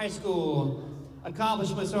and in high school.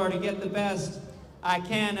 Accomplishments are to get the best I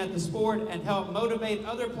can at the sport and help motivate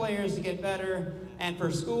other players to get better, and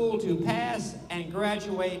for school to pass and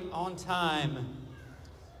graduate on time.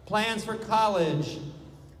 Plans for college.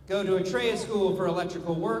 Go to a trade school for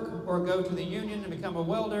electrical work, or go to the union and become a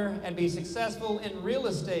welder and be successful in real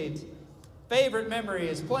estate. Favorite memory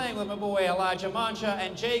is playing with my boy Elijah Mancha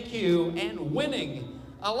and JQ and winning.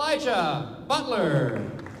 Elijah Butler.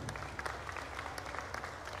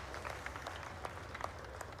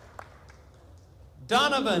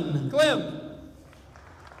 Donovan Glimp,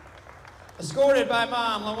 escorted by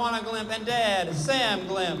mom Lawana Glimp and dad Sam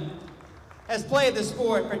Glimp, has played the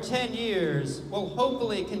sport for 10 years, will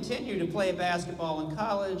hopefully continue to play basketball in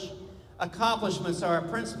college. Accomplishments are a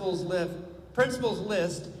principal's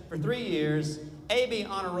list for 3 years, AB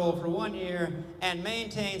Honor Roll for 1 year, and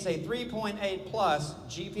maintains a 3.8 plus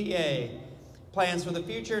GPA. Plans for the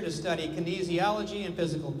future to study kinesiology and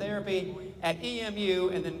physical therapy at EMU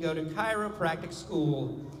and then go to chiropractic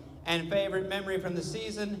school. And favorite memory from the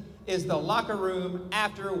season is the locker room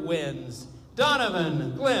after wins.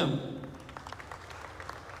 Donovan Glimp.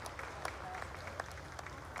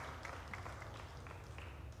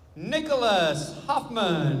 Nicholas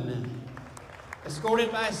Hoffman,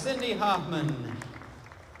 escorted by Cindy Hoffman,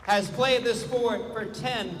 has played the sport for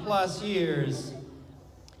 10 plus years.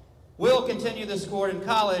 Will continue the sport in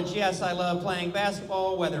college. Yes, I love playing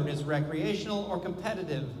basketball, whether it is recreational or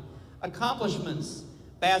competitive. Accomplishments.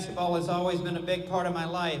 Basketball has always been a big part of my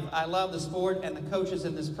life. I love the sport and the coaches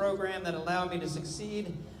in this program that allow me to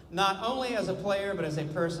succeed, not only as a player, but as a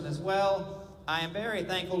person as well. I am very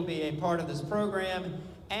thankful to be a part of this program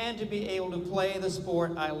and to be able to play the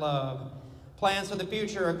sport I love. Plans for the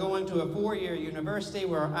future are going to a 4-year university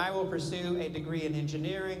where I will pursue a degree in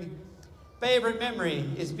engineering. Favorite memory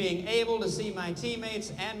is being able to see my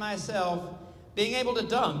teammates and myself being able to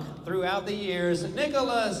dunk throughout the years.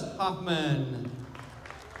 Nicholas Hoffman.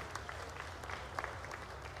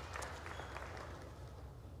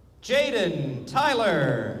 Jaden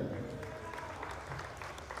Tyler,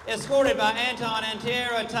 escorted by Anton and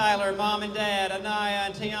Tiara Tyler, mom and dad, Anaya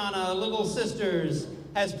and Tiana, little sisters,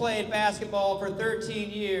 has played basketball for 13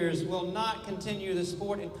 years, will not continue the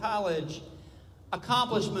sport in college.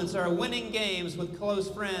 Accomplishments are winning games with close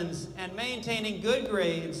friends and maintaining good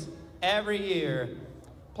grades every year.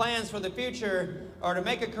 Plans for the future are to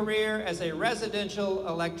make a career as a residential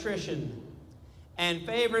electrician. And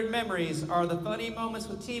favorite memories are the funny moments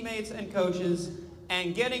with teammates and coaches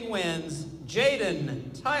and getting wins.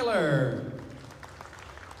 Jaden Tyler.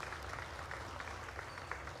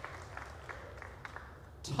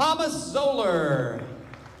 Thomas Zoller.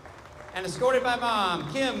 And escorted by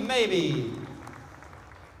mom, Kim Mabey.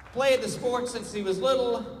 Played the sport since he was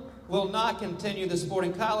little, will not continue the sport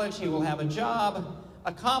in college. He will have a job.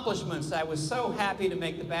 Accomplishments, I was so happy to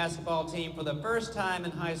make the basketball team for the first time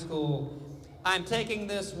in high school. I'm taking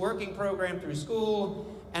this working program through school,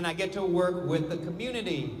 and I get to work with the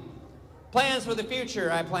community. Plans for the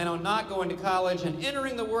future, I plan on not going to college and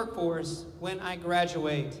entering the workforce when I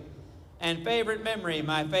graduate. And favorite memory,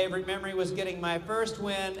 my favorite memory was getting my first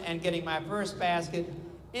win and getting my first basket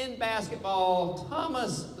in basketball,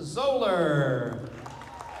 Thomas Zoller.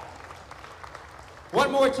 One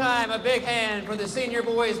more time, a big hand for the senior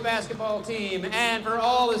boys basketball team and for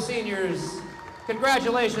all the seniors.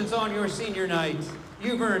 Congratulations on your senior night.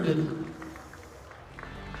 You've earned it.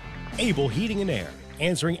 Able Heating and Air,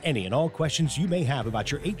 answering any and all questions you may have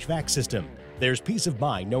about your HVAC system. There's peace of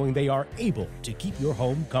mind knowing they are able to keep your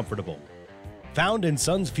home comfortable. Found in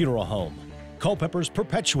Sons Funeral Home, Culpeper's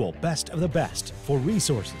perpetual best of the best for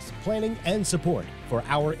resources, planning, and support for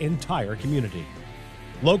our entire community.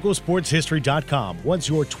 LocalSportsHistory.com wants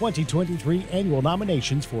your 2023 annual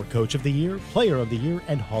nominations for Coach of the Year, Player of the Year,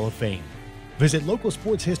 and Hall of Fame. Visit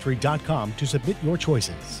LocalSportsHistory.com to submit your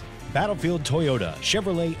choices. Battlefield Toyota,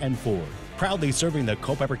 Chevrolet, and Ford, proudly serving the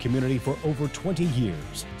Culpeper community for over 20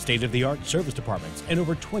 years. State-of-the-art service departments and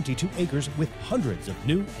over 22 acres with hundreds of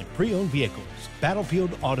new and pre-owned vehicles.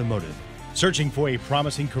 Battlefield Automotive. Searching for a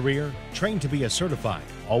promising career? Train to be a certified,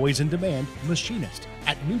 always in demand machinist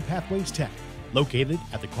at New Pathways Tech, located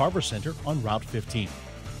at the Carver Center on Route 15.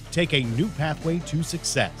 Take a new pathway to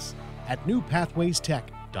success at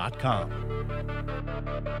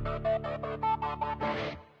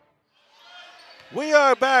newpathwaystech.com. We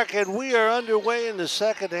are back, and we are underway in the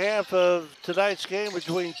second half of tonight's game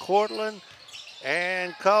between Courtland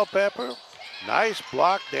and Culpeper. Nice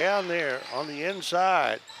block down there on the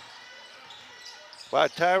inside by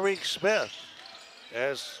Tyreek Smith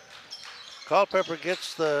as Culpeper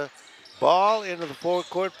gets the ball into the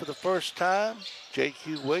forecourt for the first time.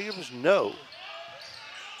 J.Q. Williams, no.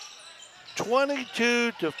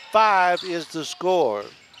 22-5 is the score.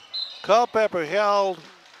 Culpeper held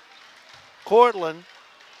Courtland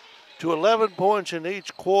to 11 points in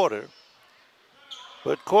each quarter,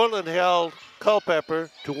 but Courtland held Culpeper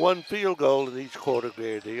to 1 field goal in each quarter,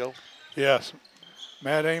 Deal. Yes.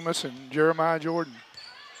 Matt Amos and Jeremiah Jordan.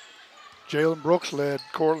 Jalen Brooks led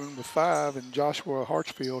Courtland with 5, and Joshua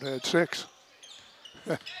Hartsfield had 6.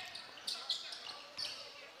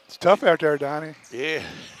 It's tough out there, Donnie. Yeah,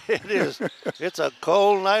 it is. It's a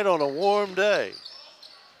cold night on a warm day.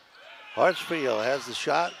 Hartsfield has the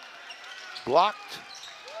shot blocked.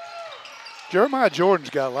 Jeremiah Jordan's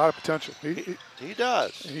got a lot of potential. He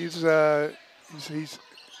does. He's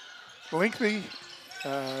lengthy. He's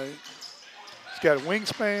got a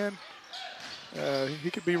wingspan. He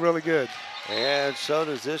could be really good. And so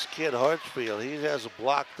does this kid Hartsfield. He has a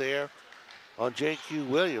block there on J.Q.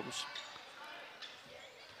 Williams.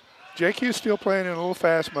 J.Q.'s still playing in a little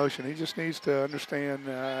fast motion. He just needs to understand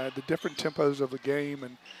the different tempos of the game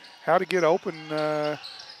and how to get open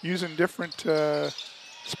using different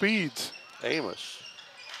speeds. Amos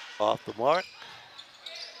off the mark.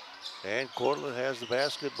 And Courtland has the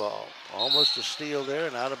basketball. Almost a steal there,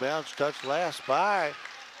 and out of bounds touch last by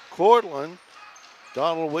Courtland.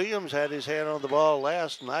 Donald Williams had his hand on the ball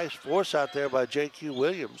last. Nice force out there by J.Q.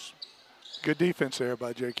 Williams. Good defense there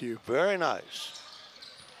by J.Q. Very nice.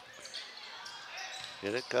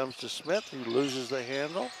 And it comes to Smith, who loses the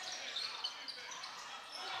handle.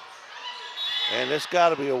 And it's got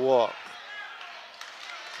to be a walk.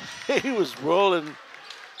 He was rolling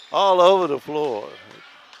all over the floor.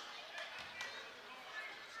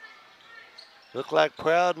 Looked like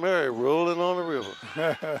Proud Mary rolling on the river.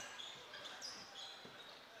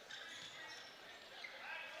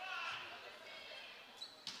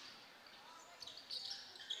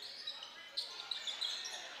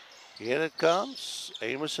 In it comes.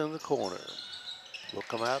 Amos in the corner. Will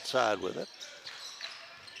come outside with it.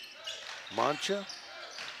 Mancha.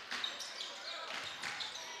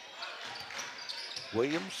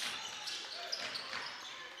 Williams.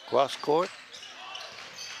 Cross court.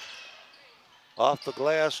 Off the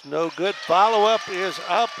glass, no good. Follow-up is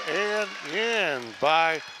up and in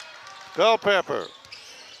by Culpeper.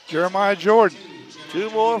 Jeremiah Jordan 2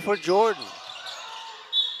 more for Jordan.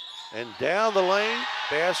 And down the lane,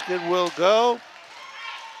 basket will go.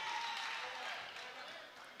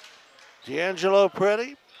 D'Angelo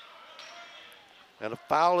Pretty. And a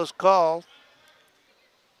foul is called.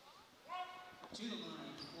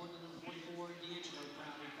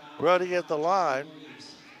 Brody at the line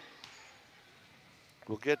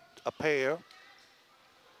will get a pair.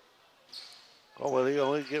 Oh, well, he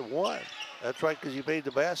only get 1. That's right, because he made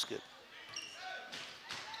the basket.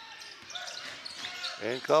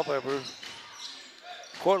 And Culpeper,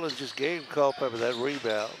 Courtland just gave Culpeper that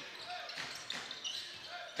rebound.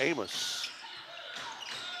 Amos.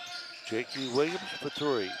 J.Q. Williams for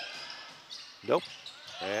 3. Nope.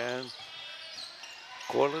 And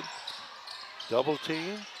Courtland double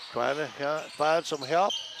team, trying to find some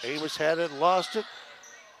help. Amos had it, lost it.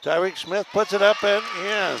 Tyreek Smith puts it up and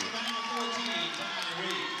in.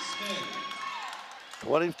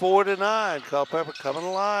 24-9. Culpeper coming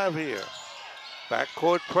alive here.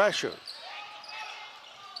 Backcourt pressure.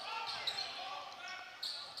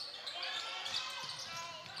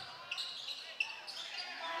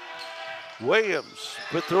 Williams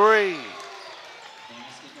for 3.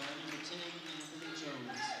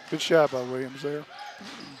 Good shot by Williams there.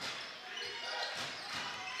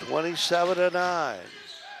 27-9.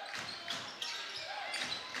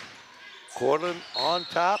 Courtland on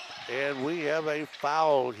top, and we have a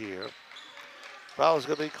foul here. Foul is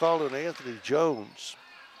going to be called on Anthony Jones.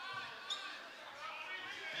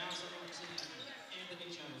 Anthony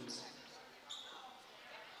Jones.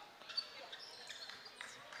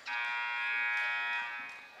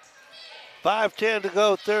 5:10 to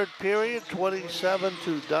go, third period,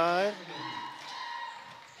 27-9.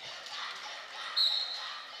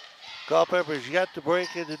 Culpeper's yet to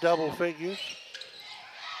break into double figures.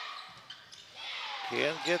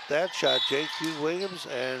 Can't get that shot. J.Q. Williams,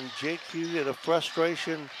 and J.Q. in a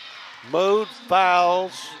frustration mode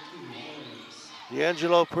fouls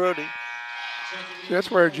D'Angelo Prudy. That's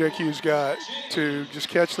where JQ's got to just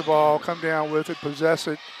catch the ball, come down with it, possess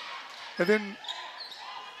it, and then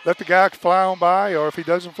let the guy fly on by, or if he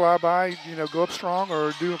doesn't fly by, you know, go up strong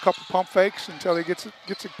or do a couple pump fakes until he gets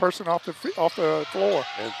the person off the floor.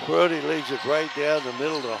 And Prudy leads it right down the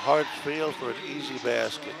middle to Hart's Field for an easy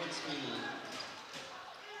basket.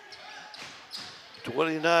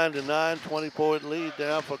 29-9, 20-point lead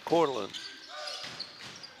now for Courtland.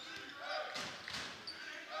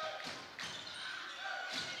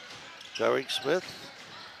 Tyreek Smith.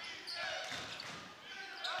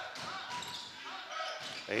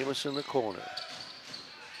 Amos in the corner.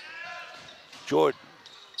 Jordan,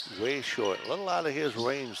 way short. A little out of his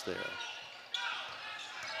range there.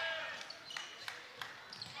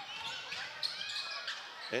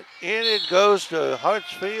 And in it goes to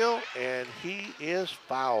Hartsfield, and he is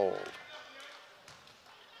fouled.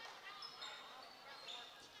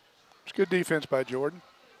 It's good defense by Jordan.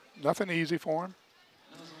 Nothing easy for him.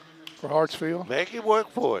 For Hartsfield. Make him work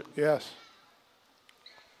for it. Yes.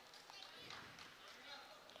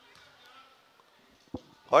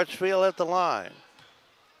 Hartsfield at the line.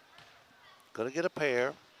 Gonna get a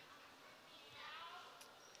pair.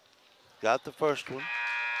 Got the first one.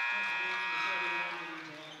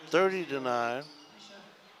 30-9.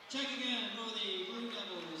 Check again for the Blue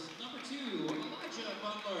Devils, number 2, Elijah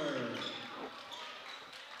Butler.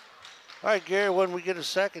 All right, Gary, when we get a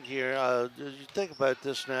second here, you think about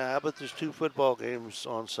this now. How about there's 2 football games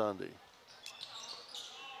on Sunday?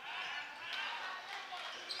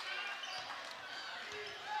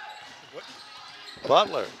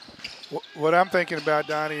 Butler. What I'm thinking about,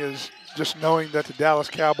 Donnie, is just knowing that the Dallas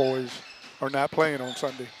Cowboys are not playing on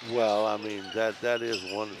Sunday. Well, I mean, that is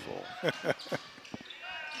wonderful.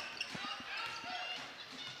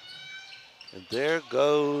 And there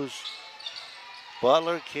goes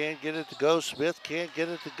Butler, can't get it to go. Smith can't get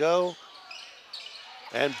it to go.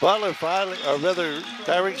 And Butler finally, or rather,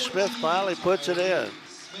 Tyreek Smith finally puts it in.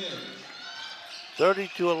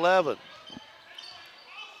 30-11.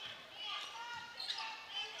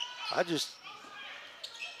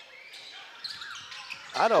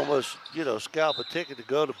 I'd almost, scalp a ticket to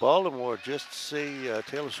go to Baltimore just to see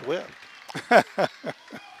Taylor Swift.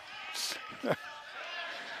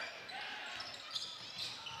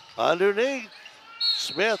 Underneath,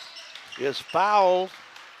 Smith is fouled.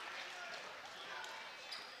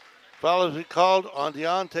 Foul has been called on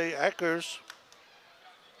Deontay Eckers.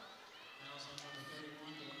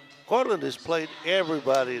 Courtland has played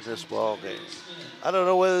everybody in this ball game. I don't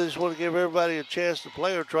know whether they just want to give everybody a chance to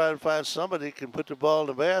play or try and find somebody who can put the ball in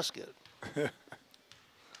the basket.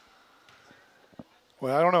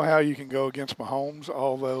 Well, I don't know how you can go against Mahomes,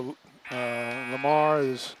 although Lamar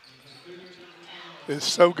is is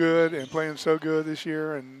so good and playing so good this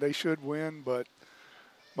year, and they should win. But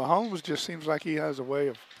Mahomes just seems like he has a way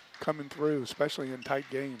of coming through, especially in tight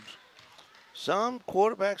games. Some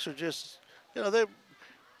quarterbacks are just,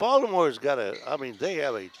 Baltimore's got they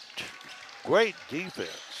have a great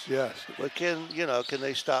defense. Yes. But can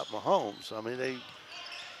they stop Mahomes?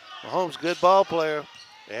 Mahomes, good ball player.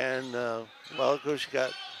 And, of course, you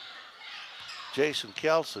got Jason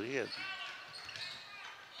Kelsey. And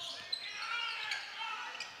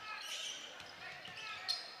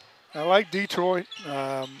I like Detroit,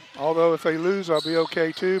 although if they lose, I'll be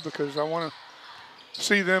okay too, because I want to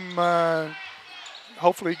see them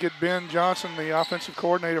hopefully get Ben Johnson, the offensive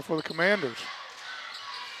coordinator for the Commanders.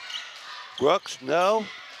 Brooks, no.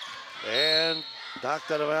 And knocked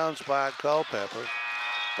out of bounds by Culpeper.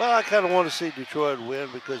 Well, I kind of want to see Detroit win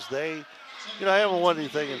because they, haven't won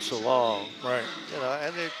anything in so long. Right.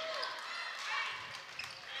 And it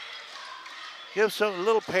gives a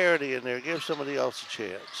little parity in there. Give somebody else a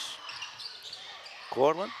chance.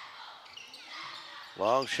 Courtland.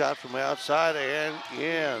 Long shot from outside and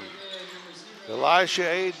in. Elisha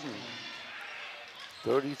Aiden.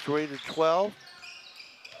 33-12.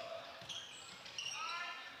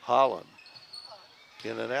 Holland.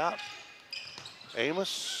 In and out.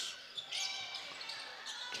 Amos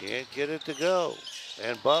can't get it to go.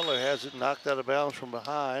 And Butler has it knocked out of bounds from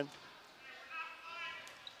behind.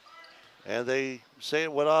 And they say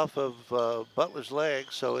it went off of Butler's leg,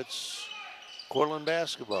 so it's Courtland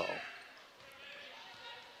basketball.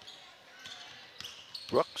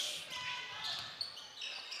 Brooks.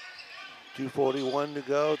 2:41 to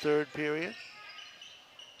go, third period.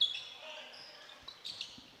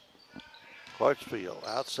 Hartsfield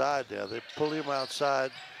outside now. They pull him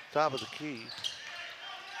outside, top of the key.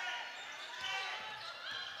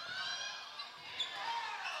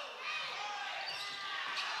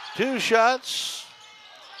 Two shots,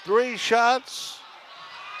 three shots,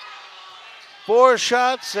 four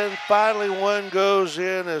shots, and finally one goes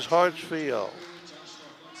in as Hartsfield.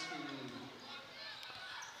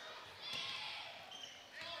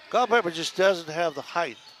 Culpeper just doesn't have the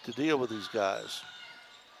height to deal with these guys.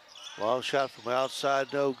 Long shot from outside,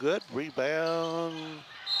 no good. Rebound,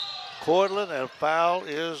 Courtland, and foul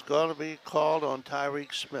is going to be called on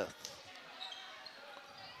Tyreek Smith.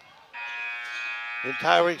 In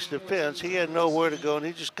Tyreek's defense, he had nowhere to go, and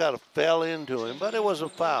he just kind of fell into him, but it was a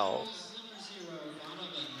foul.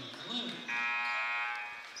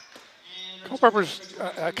 Culpeper's,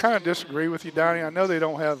 I kind of disagree with you, Donnie. I know they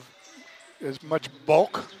don't have as much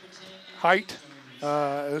bulk, height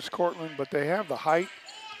as Courtland, but they have the height.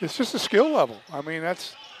 It's just a skill level.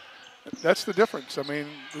 That's the difference.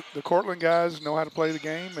 The Courtland guys know how to play the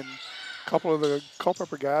game, and a couple of the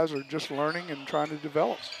Culpeper guys are just learning and trying to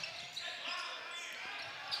develop.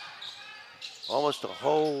 Almost a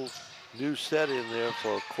whole new set in there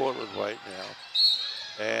for Courtland right now.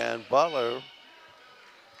 And Butler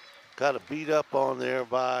got a beat up on there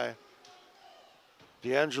by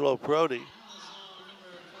D'Angelo Brody.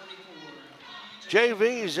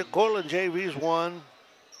 Courtland JVs won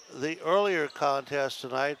the earlier contest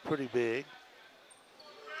tonight, pretty big.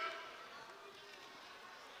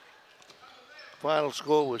 Final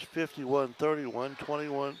score was 51-31,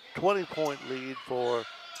 20-point lead for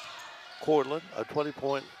Courtland, a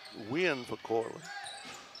 20-point win for Courtland.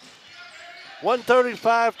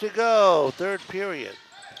 1:35 to go, third period.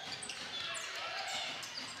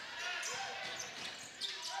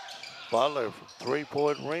 Butler from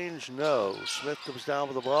three-point range, no. Smith comes down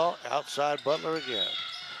with the ball, outside Butler again.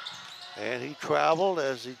 And he traveled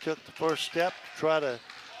as he took the first step to try to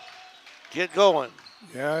get going.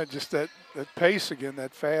 Yeah, just that pace again,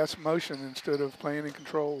 that fast motion instead of playing in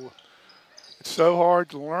control. It's so hard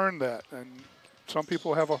to learn that, and some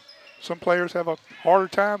players have a harder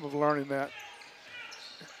time of learning that.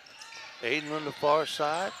 Aiden on the far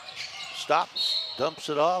side, stops, dumps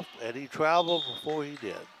it off, and he traveled before he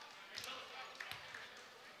did.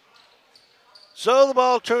 So the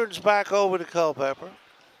ball turns back over to Culpeper.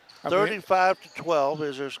 35-12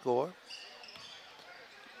 is their score.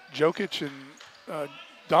 Jokic and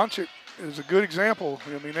Doncic is a good example.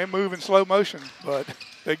 They move in slow motion, but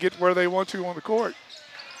they get where they want to on the court.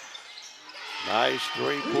 Nice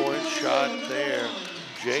three-point shot there.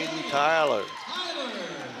 Jaden Tyler.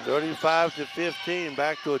 35-15,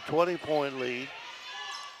 back to a 20-point lead.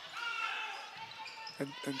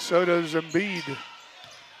 And so does Embiid.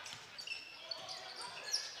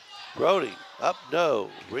 Brody, up, no.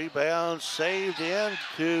 Rebound saved in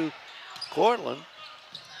to Courtland.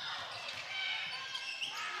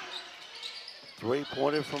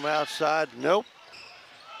 Three-pointer from outside, nope.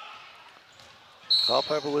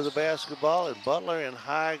 Culpeper with the basketball, and Butler in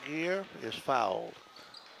high gear is fouled.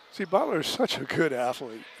 See, Butler is such a good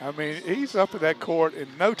athlete. I mean, he's up at that court in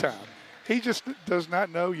no time. He just does not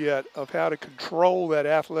know yet of how to control that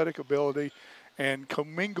athletic ability and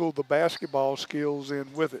commingle the basketball skills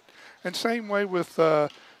in with it. And same way with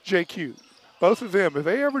JQ. Both of them, if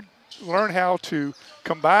they ever learn how to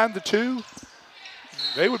combine the two,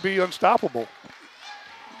 they would be unstoppable.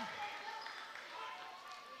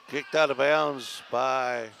 Kicked out of bounds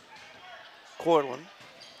by Courtland.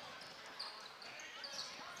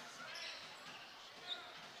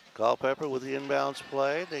 Culpeper with the inbounds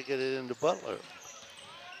play. They get it into Butler.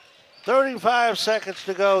 35 seconds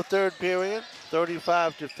to go, third period.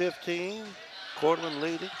 35-15. Courtland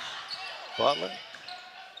leading. Butler.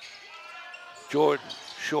 Jordan,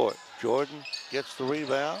 short. Jordan gets the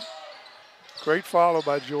rebound. Great follow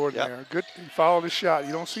by Jordan Yep. there. Good, he followed his shot.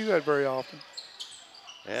 You don't see that very often.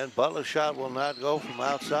 And Butler's shot will not go from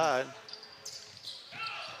outside.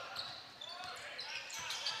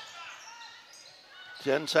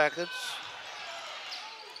 Ten seconds.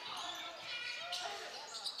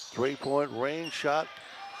 Three-point range shot.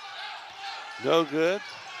 No good.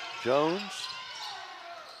 Jones.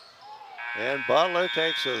 And Butler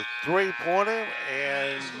takes a three-pointer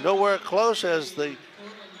and nowhere close as the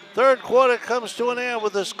third quarter comes to an end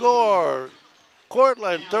with the score.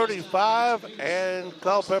 Courtland 35 and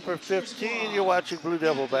Culpeper 15. You're watching Blue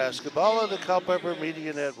Devil basketball on the Culpeper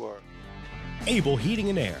Media Network. Able Heating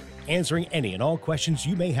and Air, answering any and all questions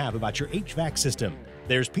you may have about your HVAC system.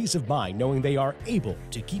 There's peace of mind knowing they are able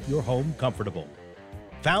to keep your home comfortable.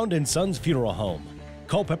 Found in Sons Funeral Home,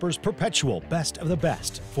 Culpeper's perpetual best of the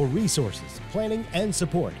best for resources, planning, and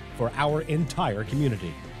support for our entire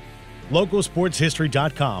community.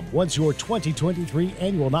 LocalSportsHistory.com wants your 2023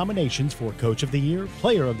 annual nominations for Coach of the Year,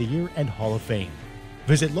 Player of the Year, and Hall of Fame.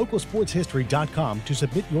 Visit LocalSportsHistory.com to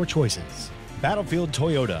submit your choices. Battlefield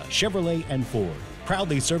Toyota, Chevrolet, and Ford,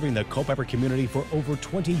 proudly serving the Culpeper community for over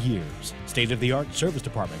 20 years. State-of-the-art service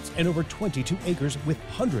departments and over 22 acres with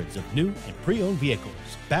hundreds of new and pre-owned vehicles.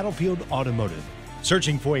 Battlefield Automotive.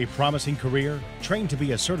 Searching for a promising career? Trained to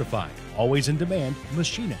be a certified, always in demand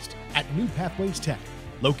machinist at New Pathways Tech,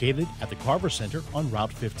 located at the Carver Center on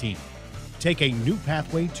Route 15. Take a new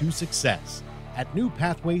pathway to success at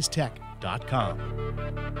newpathwaystech.com.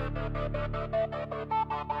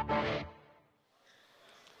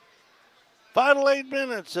 Final 8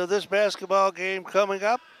 minutes of this basketball game coming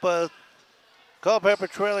up. Culpeper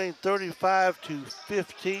trailing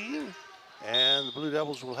 35-15. And the Blue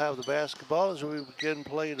Devils will have the basketball as we begin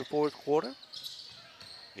play in the fourth quarter.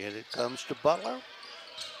 And it comes to Butler.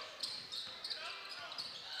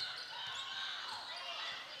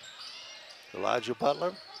 Elijah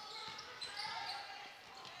Butler.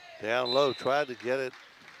 Down low, tried to get it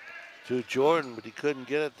to Jordan, but he couldn't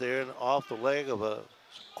get it there and off the leg of a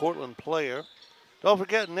Courtland player. Don't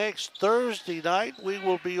forget, next Thursday night, we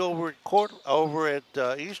will be over at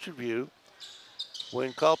Easterview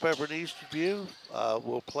when Culpeper and Easterview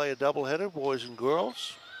will play a doubleheader, boys and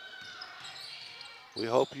girls. We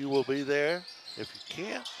hope you will be there. If you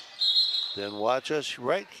can't, then watch us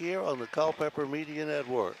right here on the Culpeper Media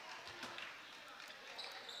Network.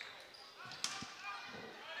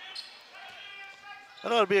 I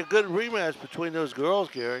thought it'd be a good rematch between those girls,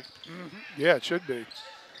 Gary. Mm-hmm. Yeah, it should be.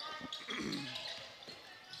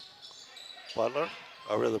 Butler,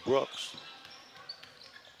 or rather Brooks.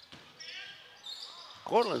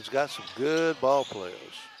 Courtland's got some good ball players.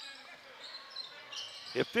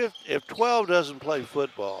 If 12 doesn't play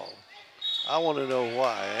football, I want to know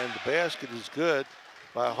why. And the basket is good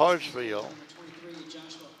by Hartsfield.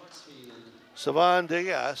 Savan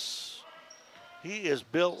Diaz, he is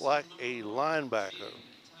built like a linebacker.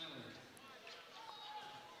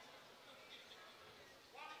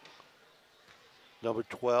 Number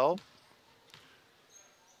 12.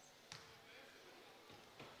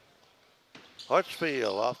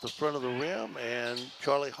 Hartsfield off the front of the rim, and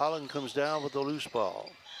Charlie Holland comes down with the loose ball.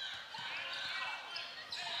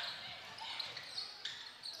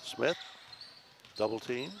 Smith, double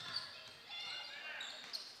team.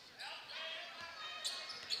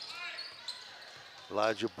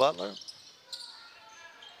 Elijah Butler.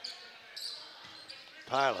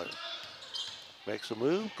 Tyler makes a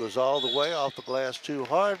move, goes all the way off the glass too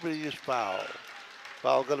hard, but he is fouled.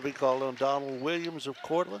 Foul going to be called on Donald Williams of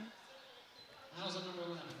Courtland. How's number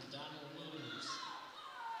 11, Donald Williams?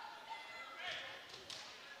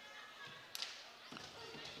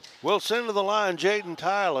 We'll send to the line Jaden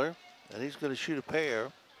Tyler, and he's going to shoot a pair.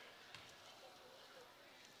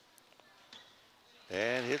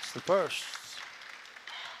 And hits the first.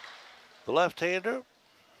 The left-hander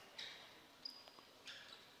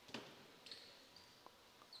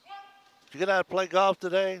Did you get out and play golf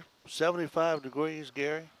today? 75 degrees,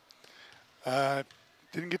 Gary.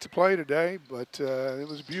 Didn't get to play today, but it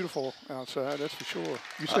was beautiful outside, that's for sure.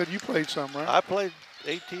 You said you played some, right? I played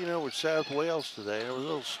 18 over at South Wales today. It was a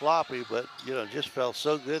little sloppy, but, you know, it just felt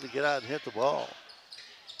so good to get out and hit the ball.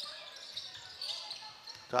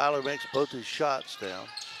 Tyler makes both his shots down.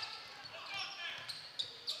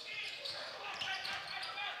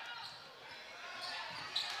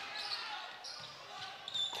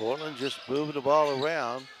 Courtland just moving the ball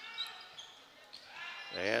around.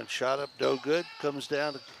 And shot up no good. Comes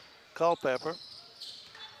down to Culpeper.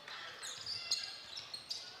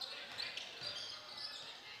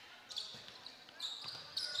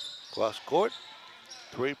 Cross court.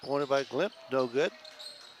 Three-pointer by Glimp. No good.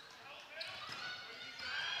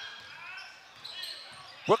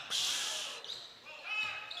 Brooks.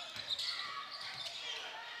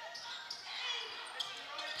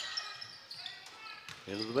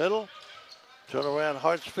 Into the middle. Turn around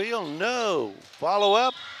Hartsfield, no. Follow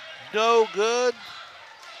up, no good.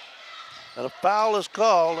 And a foul is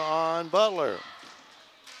called on Butler.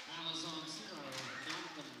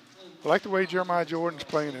 I like the way Jeremiah Jordan's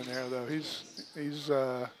playing in there, though. He's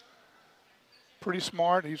pretty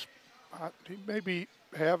smart. He maybe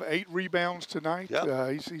have 8 rebounds tonight.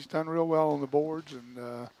 Yep. He's done real well on the boards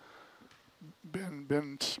and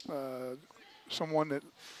been someone that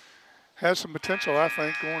has some potential, I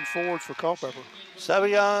think, going forward for Culpeper.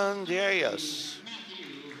 Savion Diaz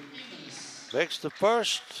makes the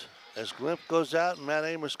first as Glimp goes out and Matt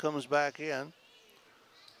Amos comes back in.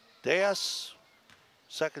 Diaz,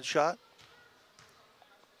 second shot.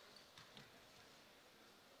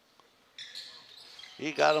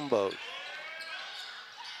 He got them both.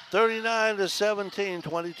 39-17,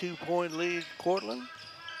 22-point lead, Courtland.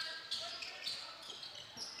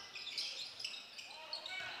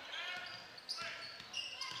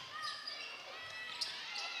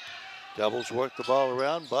 Devils work the ball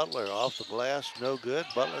around. Butler off the glass, no good.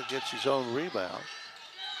 Butler gets his own rebound.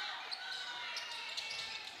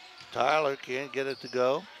 Tyler can't get it to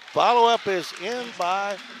go. Follow-up is in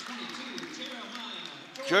by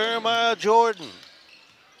Jeremiah Jordan.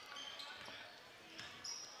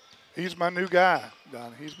 He's my new guy,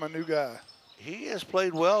 Don. He's my new guy. He has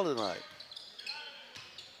played well tonight.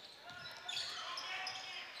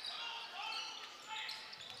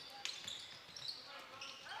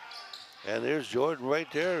 And there's Jordan right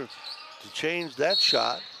there to change that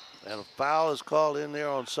shot. And a foul is called in there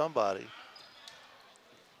on somebody.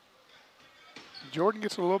 Jordan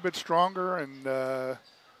gets a little bit stronger and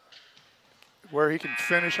where he can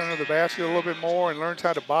finish under the basket a little bit more and learns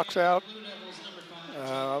how to box out.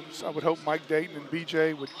 I would hope Mike Dayton and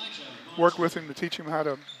BJ would work with him to teach him how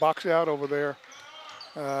to box out over there.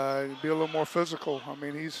 Be a little more physical. I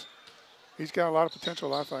mean, he's got a lot of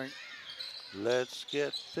potential, I think. Let's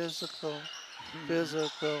get physical,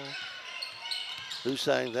 physical. Who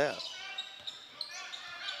sang that?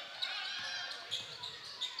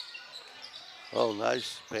 Oh,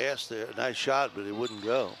 nice pass there. Nice shot, but it wouldn't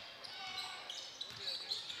go.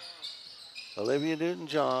 Olivia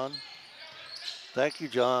Newton-John. Thank you,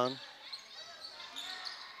 John.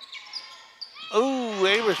 Ooh,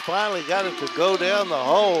 Amos finally got it to go down the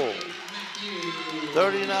hole.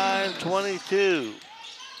 39-22.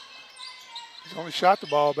 He's only shot the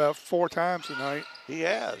ball about 4 times tonight. He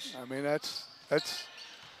has. I mean, that's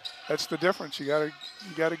the difference. You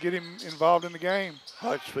gotta get him involved in the game.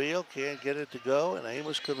 Hartsfield can't get it to go, and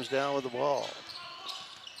Amos comes down with the ball.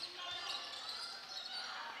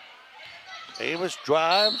 Amos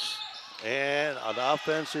drives, and an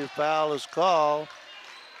offensive foul is called.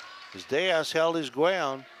 As Diaz held his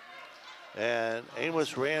ground, and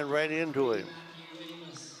Amos ran right into him.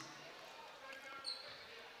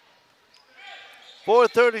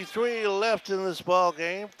 4:33 left in this ball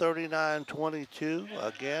game, 39-22.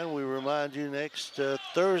 Again, we remind you next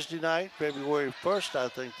Thursday night, February 1st, I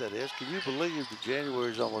think that is. Can you believe that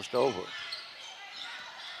January is almost over?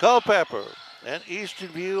 Culpeper and Eastern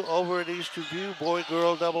View over at Eastern View,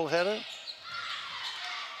 boy-girl doubleheader.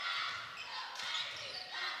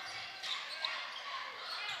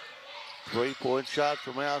 Three-point shot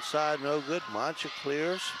from outside, no good. Mancha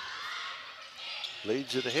clears.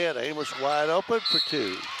 Leads it ahead. Amos wide open for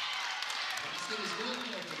 2.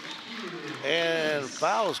 And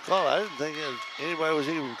foul is called. I didn't think anybody was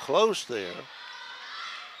even close there.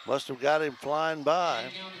 Must have got him flying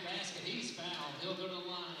by.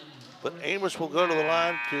 But Amos will go to the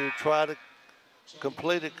line to try to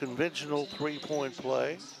complete a conventional 3-point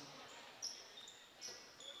play.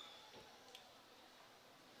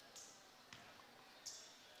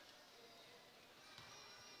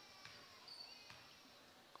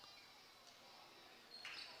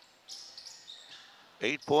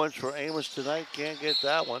 8 points for Amos tonight. Can't get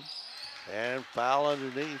that one. And foul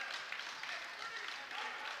underneath.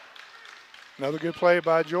 Another good play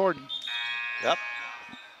by Jordan. Yep.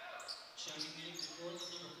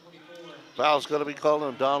 Foul's going to be called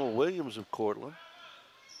on Donald Williams of Courtland.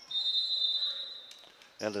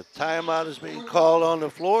 And the timeout is being called on the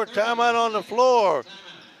floor. Timeout on the floor.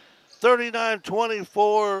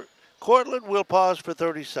 39-24. Courtland will pause for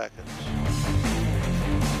 30 seconds.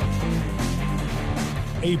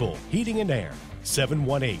 Able Heating and Air,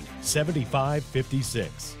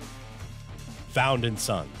 718-7556. Found and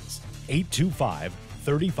Sons,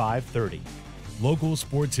 825-3530.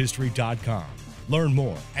 Localsportshistory.com. Learn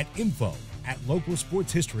more at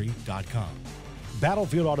info@localsportshistory.com.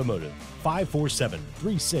 Battlefield Automotive,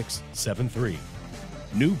 547-3673.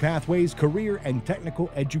 New Pathways Career and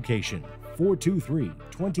Technical Education,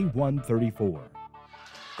 423-2134.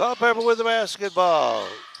 Culpeper with the basketball.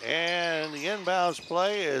 And the inbounds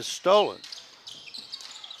play is stolen.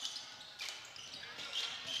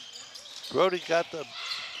 Brody got the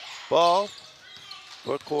ball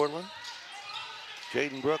for Courtland.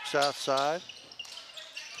 Jaden Brooks outside.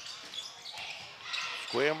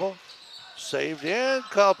 Scramble. Saved in.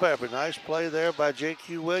 Culpeper. Nice play there by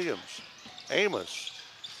J.Q. Williams. Amos.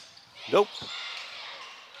 Nope.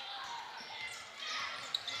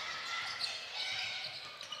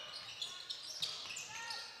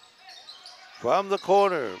 From the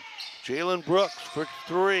corner, Jalen Brooks for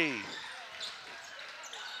 3.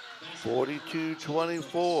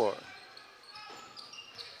 42-24.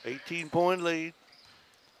 18-point lead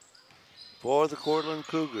for the Courtland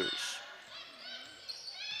Cougars.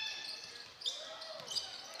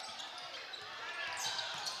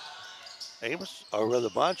 Amos, or rather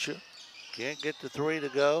Boncha, can't get the 3 to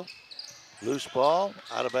go. Loose ball,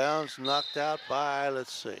 out of bounds, knocked out by,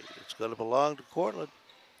 let's see, it's going to belong to Courtland.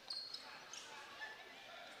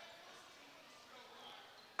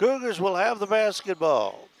 Cougars will have the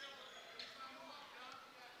basketball.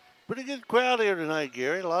 Pretty good crowd here tonight,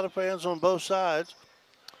 Gary. A lot of fans on both sides.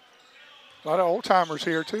 A lot of old timers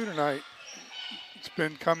here too tonight. It's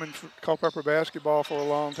been coming for Culpeper basketball for a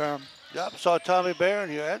long time. Yep, saw Tommy Barron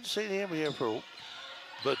here. I hadn't seen him here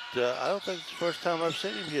but I don't think it's the first time I've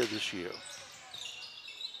seen him here this year.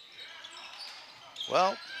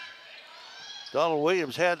 Well, Donald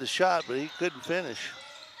Williams had the shot, but he couldn't finish.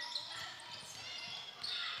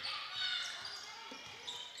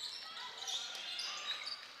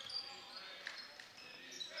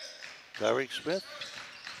 Tyreek Smith.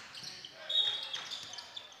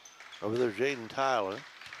 Over there, Jaden Tyler.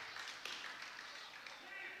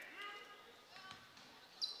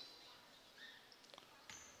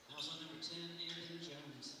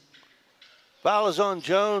 Foul is on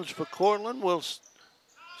Jones for Courtland. We'll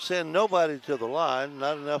send nobody to the line.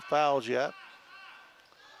 Not enough fouls yet.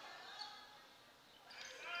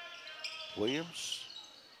 Williams.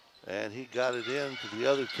 And he got it in to the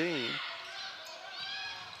other team.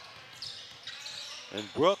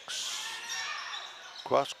 And Brooks,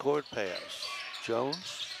 cross-court pass.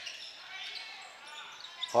 Jones.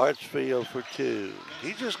 Hartsfield for 2.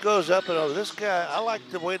 He just goes up and over. This guy, I like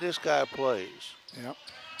the way this guy plays. Yep.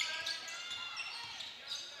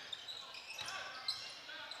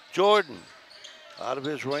 Jordan, out of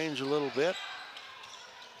his range a little bit.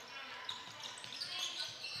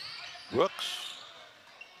 Brooks.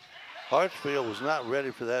 Hartsfield was not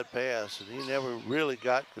ready for that pass, and he never really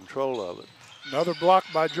got control of it. Another block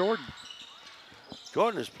by Jordan.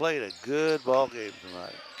 Jordan has played a good ball game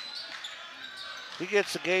tonight. He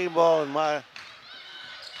gets the game ball in my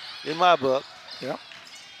book. Yep.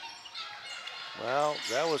 Well,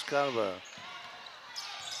 that was kind of a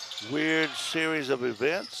weird series of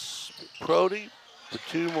events. Prody for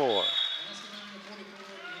 2 more.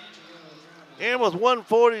 And with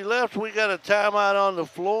 1:40 left, we got a timeout on the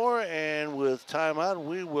floor. And with timeout,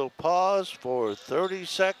 we will pause for 30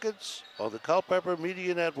 seconds on the Culpeper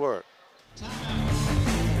Media Network.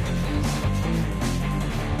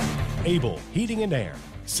 Able Heating and Air,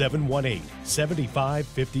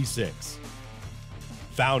 718-7556.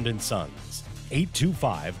 Found and Sons,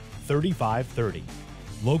 825-3530.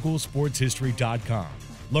 Localsportshistory.com.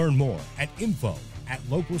 Learn more at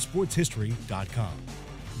info@localsportshistory.com.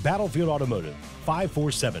 Battlefield Automotive,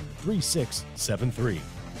 547-3673.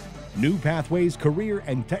 New Pathways Career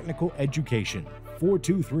and Technical Education,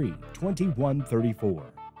 423-2134.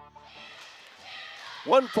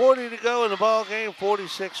 1:40 to go in the ball game,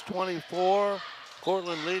 46-24.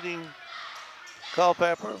 Courtland leading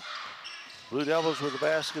Culpeper. Blue Devils with the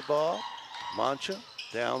basketball. Mancha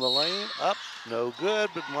down the lane, up, no good,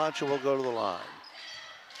 but Mancha will go to the line.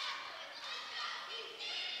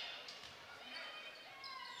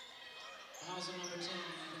 Hauser number 10,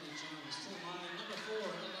 Anthony Jones. To the line, number 4,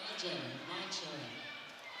 Elijah Mancha.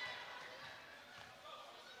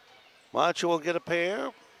 Mancha will get a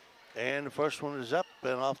pair, and the first one is up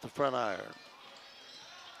and off the front iron.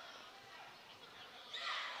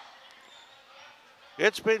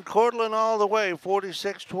 It's been Courtland all the way,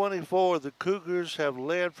 46-24. The Cougars have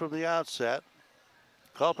led from the outset.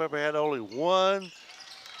 Culpeper had only one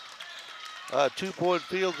 2-point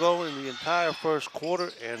field goal in the entire first quarter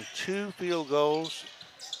and 2 field goals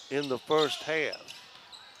in the first half.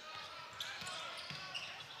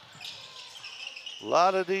 A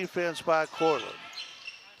lot of defense by Courtland.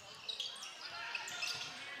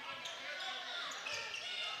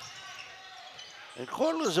 And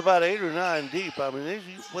Courtland's about 8 or 9 deep. I mean,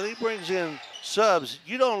 when he brings in subs,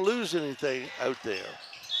 you don't lose anything out there.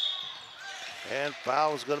 And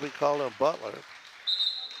foul is going to be called on Butler.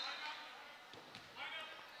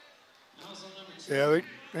 Yeah,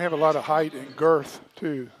 they have a lot of height and girth,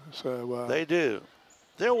 too. So they do.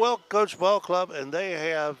 They're a well-coached ball club, and they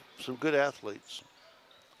have some good athletes.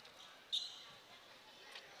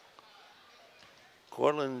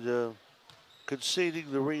 Courtland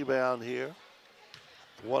conceding the rebound here.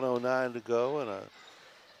 1:09 to go and a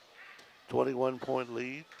 21-point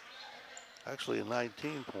lead. Actually a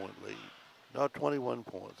 19-point lead. No, 21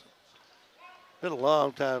 points. Been a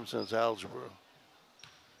long time since algebra.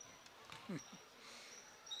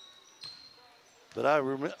 But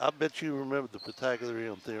I bet you remember the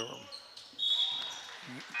Pythagorean theorem.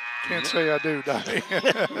 Can't say I do, Donnie.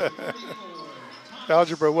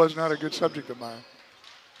 Algebra was not a good subject of mine.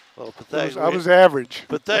 Well, I was average.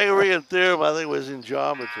 Pythagorean theorem, I think, was in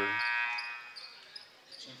geometry.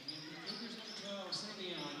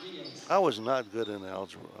 I was not good in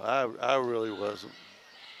algebra. I really wasn't.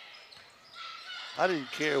 I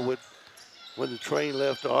didn't care when the train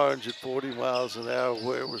left Orange at 40 miles an hour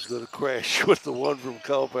where it was going to crash with the one from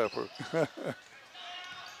Culpeper.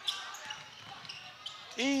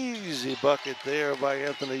 Easy bucket there by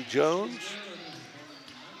Anthony Jones.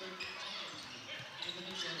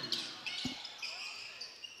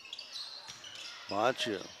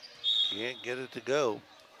 Mancha can't get it to go.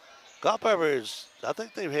 Culpeper is, I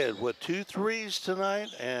think they've had, what, 2 threes tonight,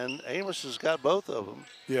 and Amos has got both of them.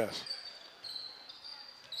 Yes.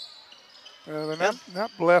 They're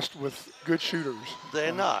not blessed with good shooters.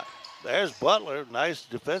 They're not. There's Butler, nice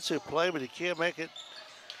defensive play, but he can't make it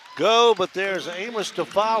go. But there's Amos to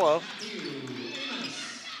follow.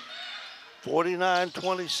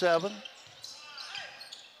 49-27.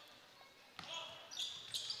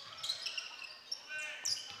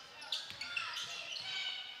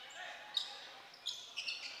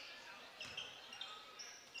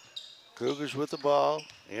 Cougars with the ball.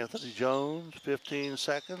 Anthony Jones, 15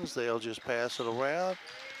 seconds. They'll just pass it around.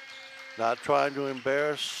 Not trying to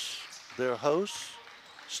embarrass their hosts.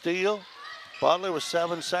 Steal. Butler with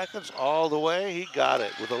 7 seconds all the way. He got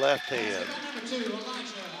it with the left hand.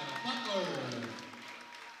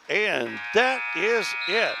 And that is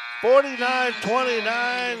it.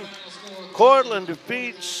 49-29. Courtland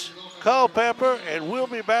defeats Culpeper, and we'll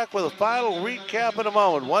be back with a final recap in a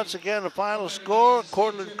moment. Once again, the final score,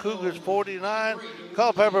 Courtland Cougars 49,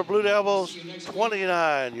 Culpeper Blue Devils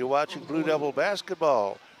 29. You're watching Blue Devil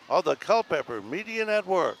basketball on the Culpeper Media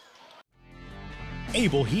Network.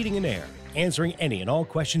 Able Heating and Air, answering any and all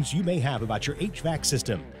questions you may have about your HVAC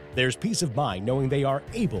system. There's peace of mind knowing they are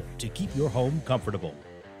able to keep your home comfortable.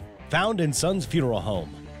 Found in Sons Funeral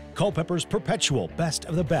Home, Culpeper's perpetual best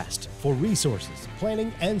of the best for resources,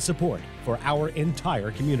 planning, and support for our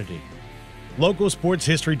entire community.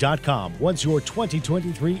 LocalSportsHistory.com wants your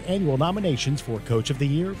 2023 annual nominations for Coach of the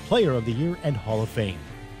Year, Player of the Year, and Hall of Fame.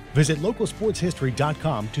 Visit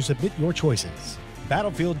LocalSportsHistory.com to submit your choices.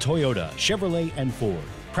 Battlefield Toyota, Chevrolet, and Ford,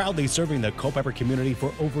 proudly serving the Culpeper community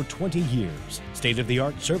for over 20 years.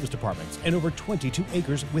 State-of-the-art service departments and over 22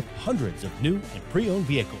 acres with hundreds of new and pre-owned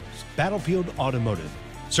vehicles. Battlefield Automotive.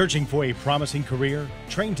 Searching for a promising career?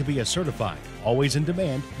 Train to be a certified, always in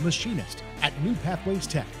demand machinist at New Pathways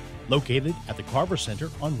Tech, located at the Carver Center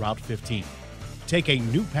on Route 15. Take a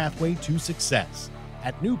new pathway to success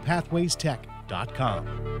at newpathwaystech.com.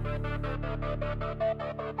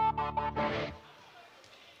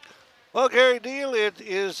 Well, Gary Deal, it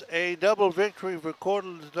is a double victory for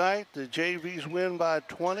Courtland tonight. The JVs win by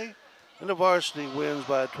 20, and the varsity wins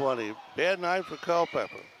by 20. Bad night for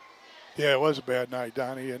Culpeper. Yeah, it was a bad night,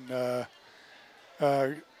 Donnie. And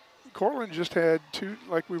Courtland just had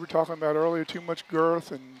like we were talking about earlier, too much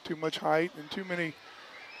girth and too much height and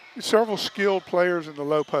several skilled players in the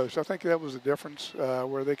low post. I think that was the difference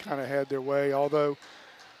where they kind of had their way. Although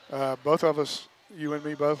both of us, you and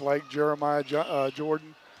me both, like Jeremiah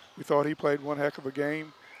Jordan. We thought he played one heck of a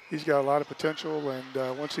game. He's got a lot of potential,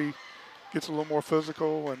 and once he gets a little more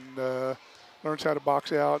physical and learns how to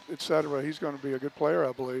box out, etc., he's going to be a good player,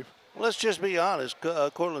 I believe. Let's just be honest.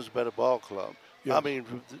 Courtland's a better ball club. Yes. I mean,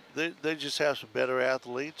 they just have some better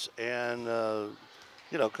athletes, and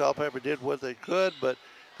Culpeper did what they could, but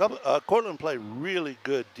Courtland played really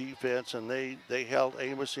good defense, and they held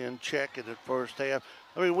Amos in check in the first half.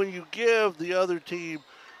 I mean, when you give the other team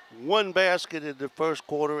one basket in the first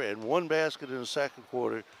quarter and one basket in the second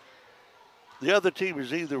quarter, the other team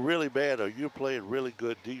is either really bad or you're playing really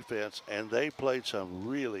good defense, and they played some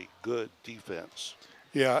really good defense.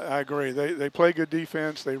 Yeah, I agree. They play good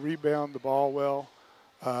defense. They rebound the ball well.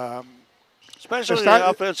 Especially the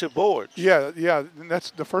offensive boards. Yeah, and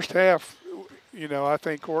that's the first half. I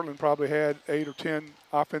think Courtland probably had 8 or 10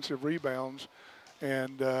 offensive rebounds,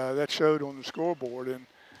 and that showed on the scoreboard. And,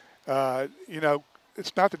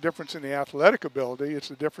 it's not the difference in the athletic ability. It's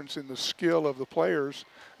the difference in the skill of the players,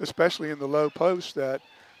 especially in the low post that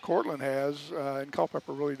Courtland has, and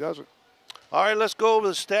Culpeper really doesn't. All right, let's go over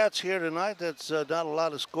the stats here tonight. That's not a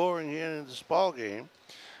lot of scoring here in this ball game.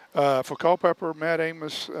 For Culpeper, Matt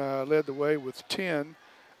Amos led the way with 10,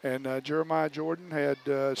 and Jeremiah Jordan had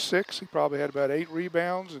 6. He probably had about 8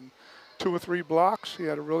 rebounds and 2 or 3 blocks. He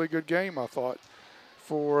had a really good game, I thought.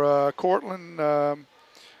 For Courtland,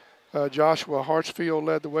 Joshua Hartsfield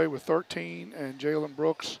led the way with 13, and Jalen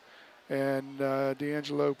Brooks and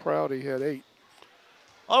D'Angelo Prouty had 8.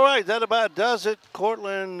 All right, that about does it.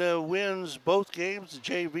 Courtland wins both games, the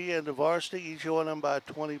JV and the varsity, each one of them by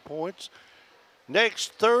 20 points.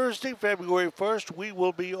 Next Thursday, February 1st, we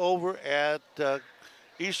will be over at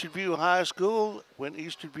Eastern View High School when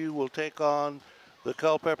Eastern View will take on the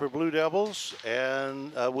Culpeper Blue Devils,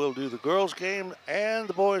 and we'll do the girls' game and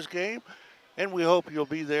the boys' game, and we hope you'll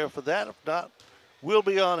be there for that. If not, we'll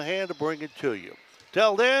be on hand to bring it to you.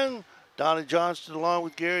 Till then, Donnie Johnston along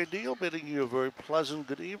with Gary Deal bidding you a very pleasant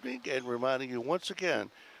good evening and reminding you once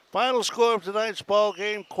again, final score of tonight's ball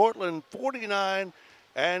game, Courtland 49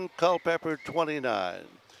 and Culpeper 29.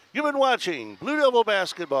 You've been watching Blue Devil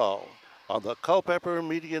Basketball on the Culpeper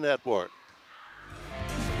Media Network.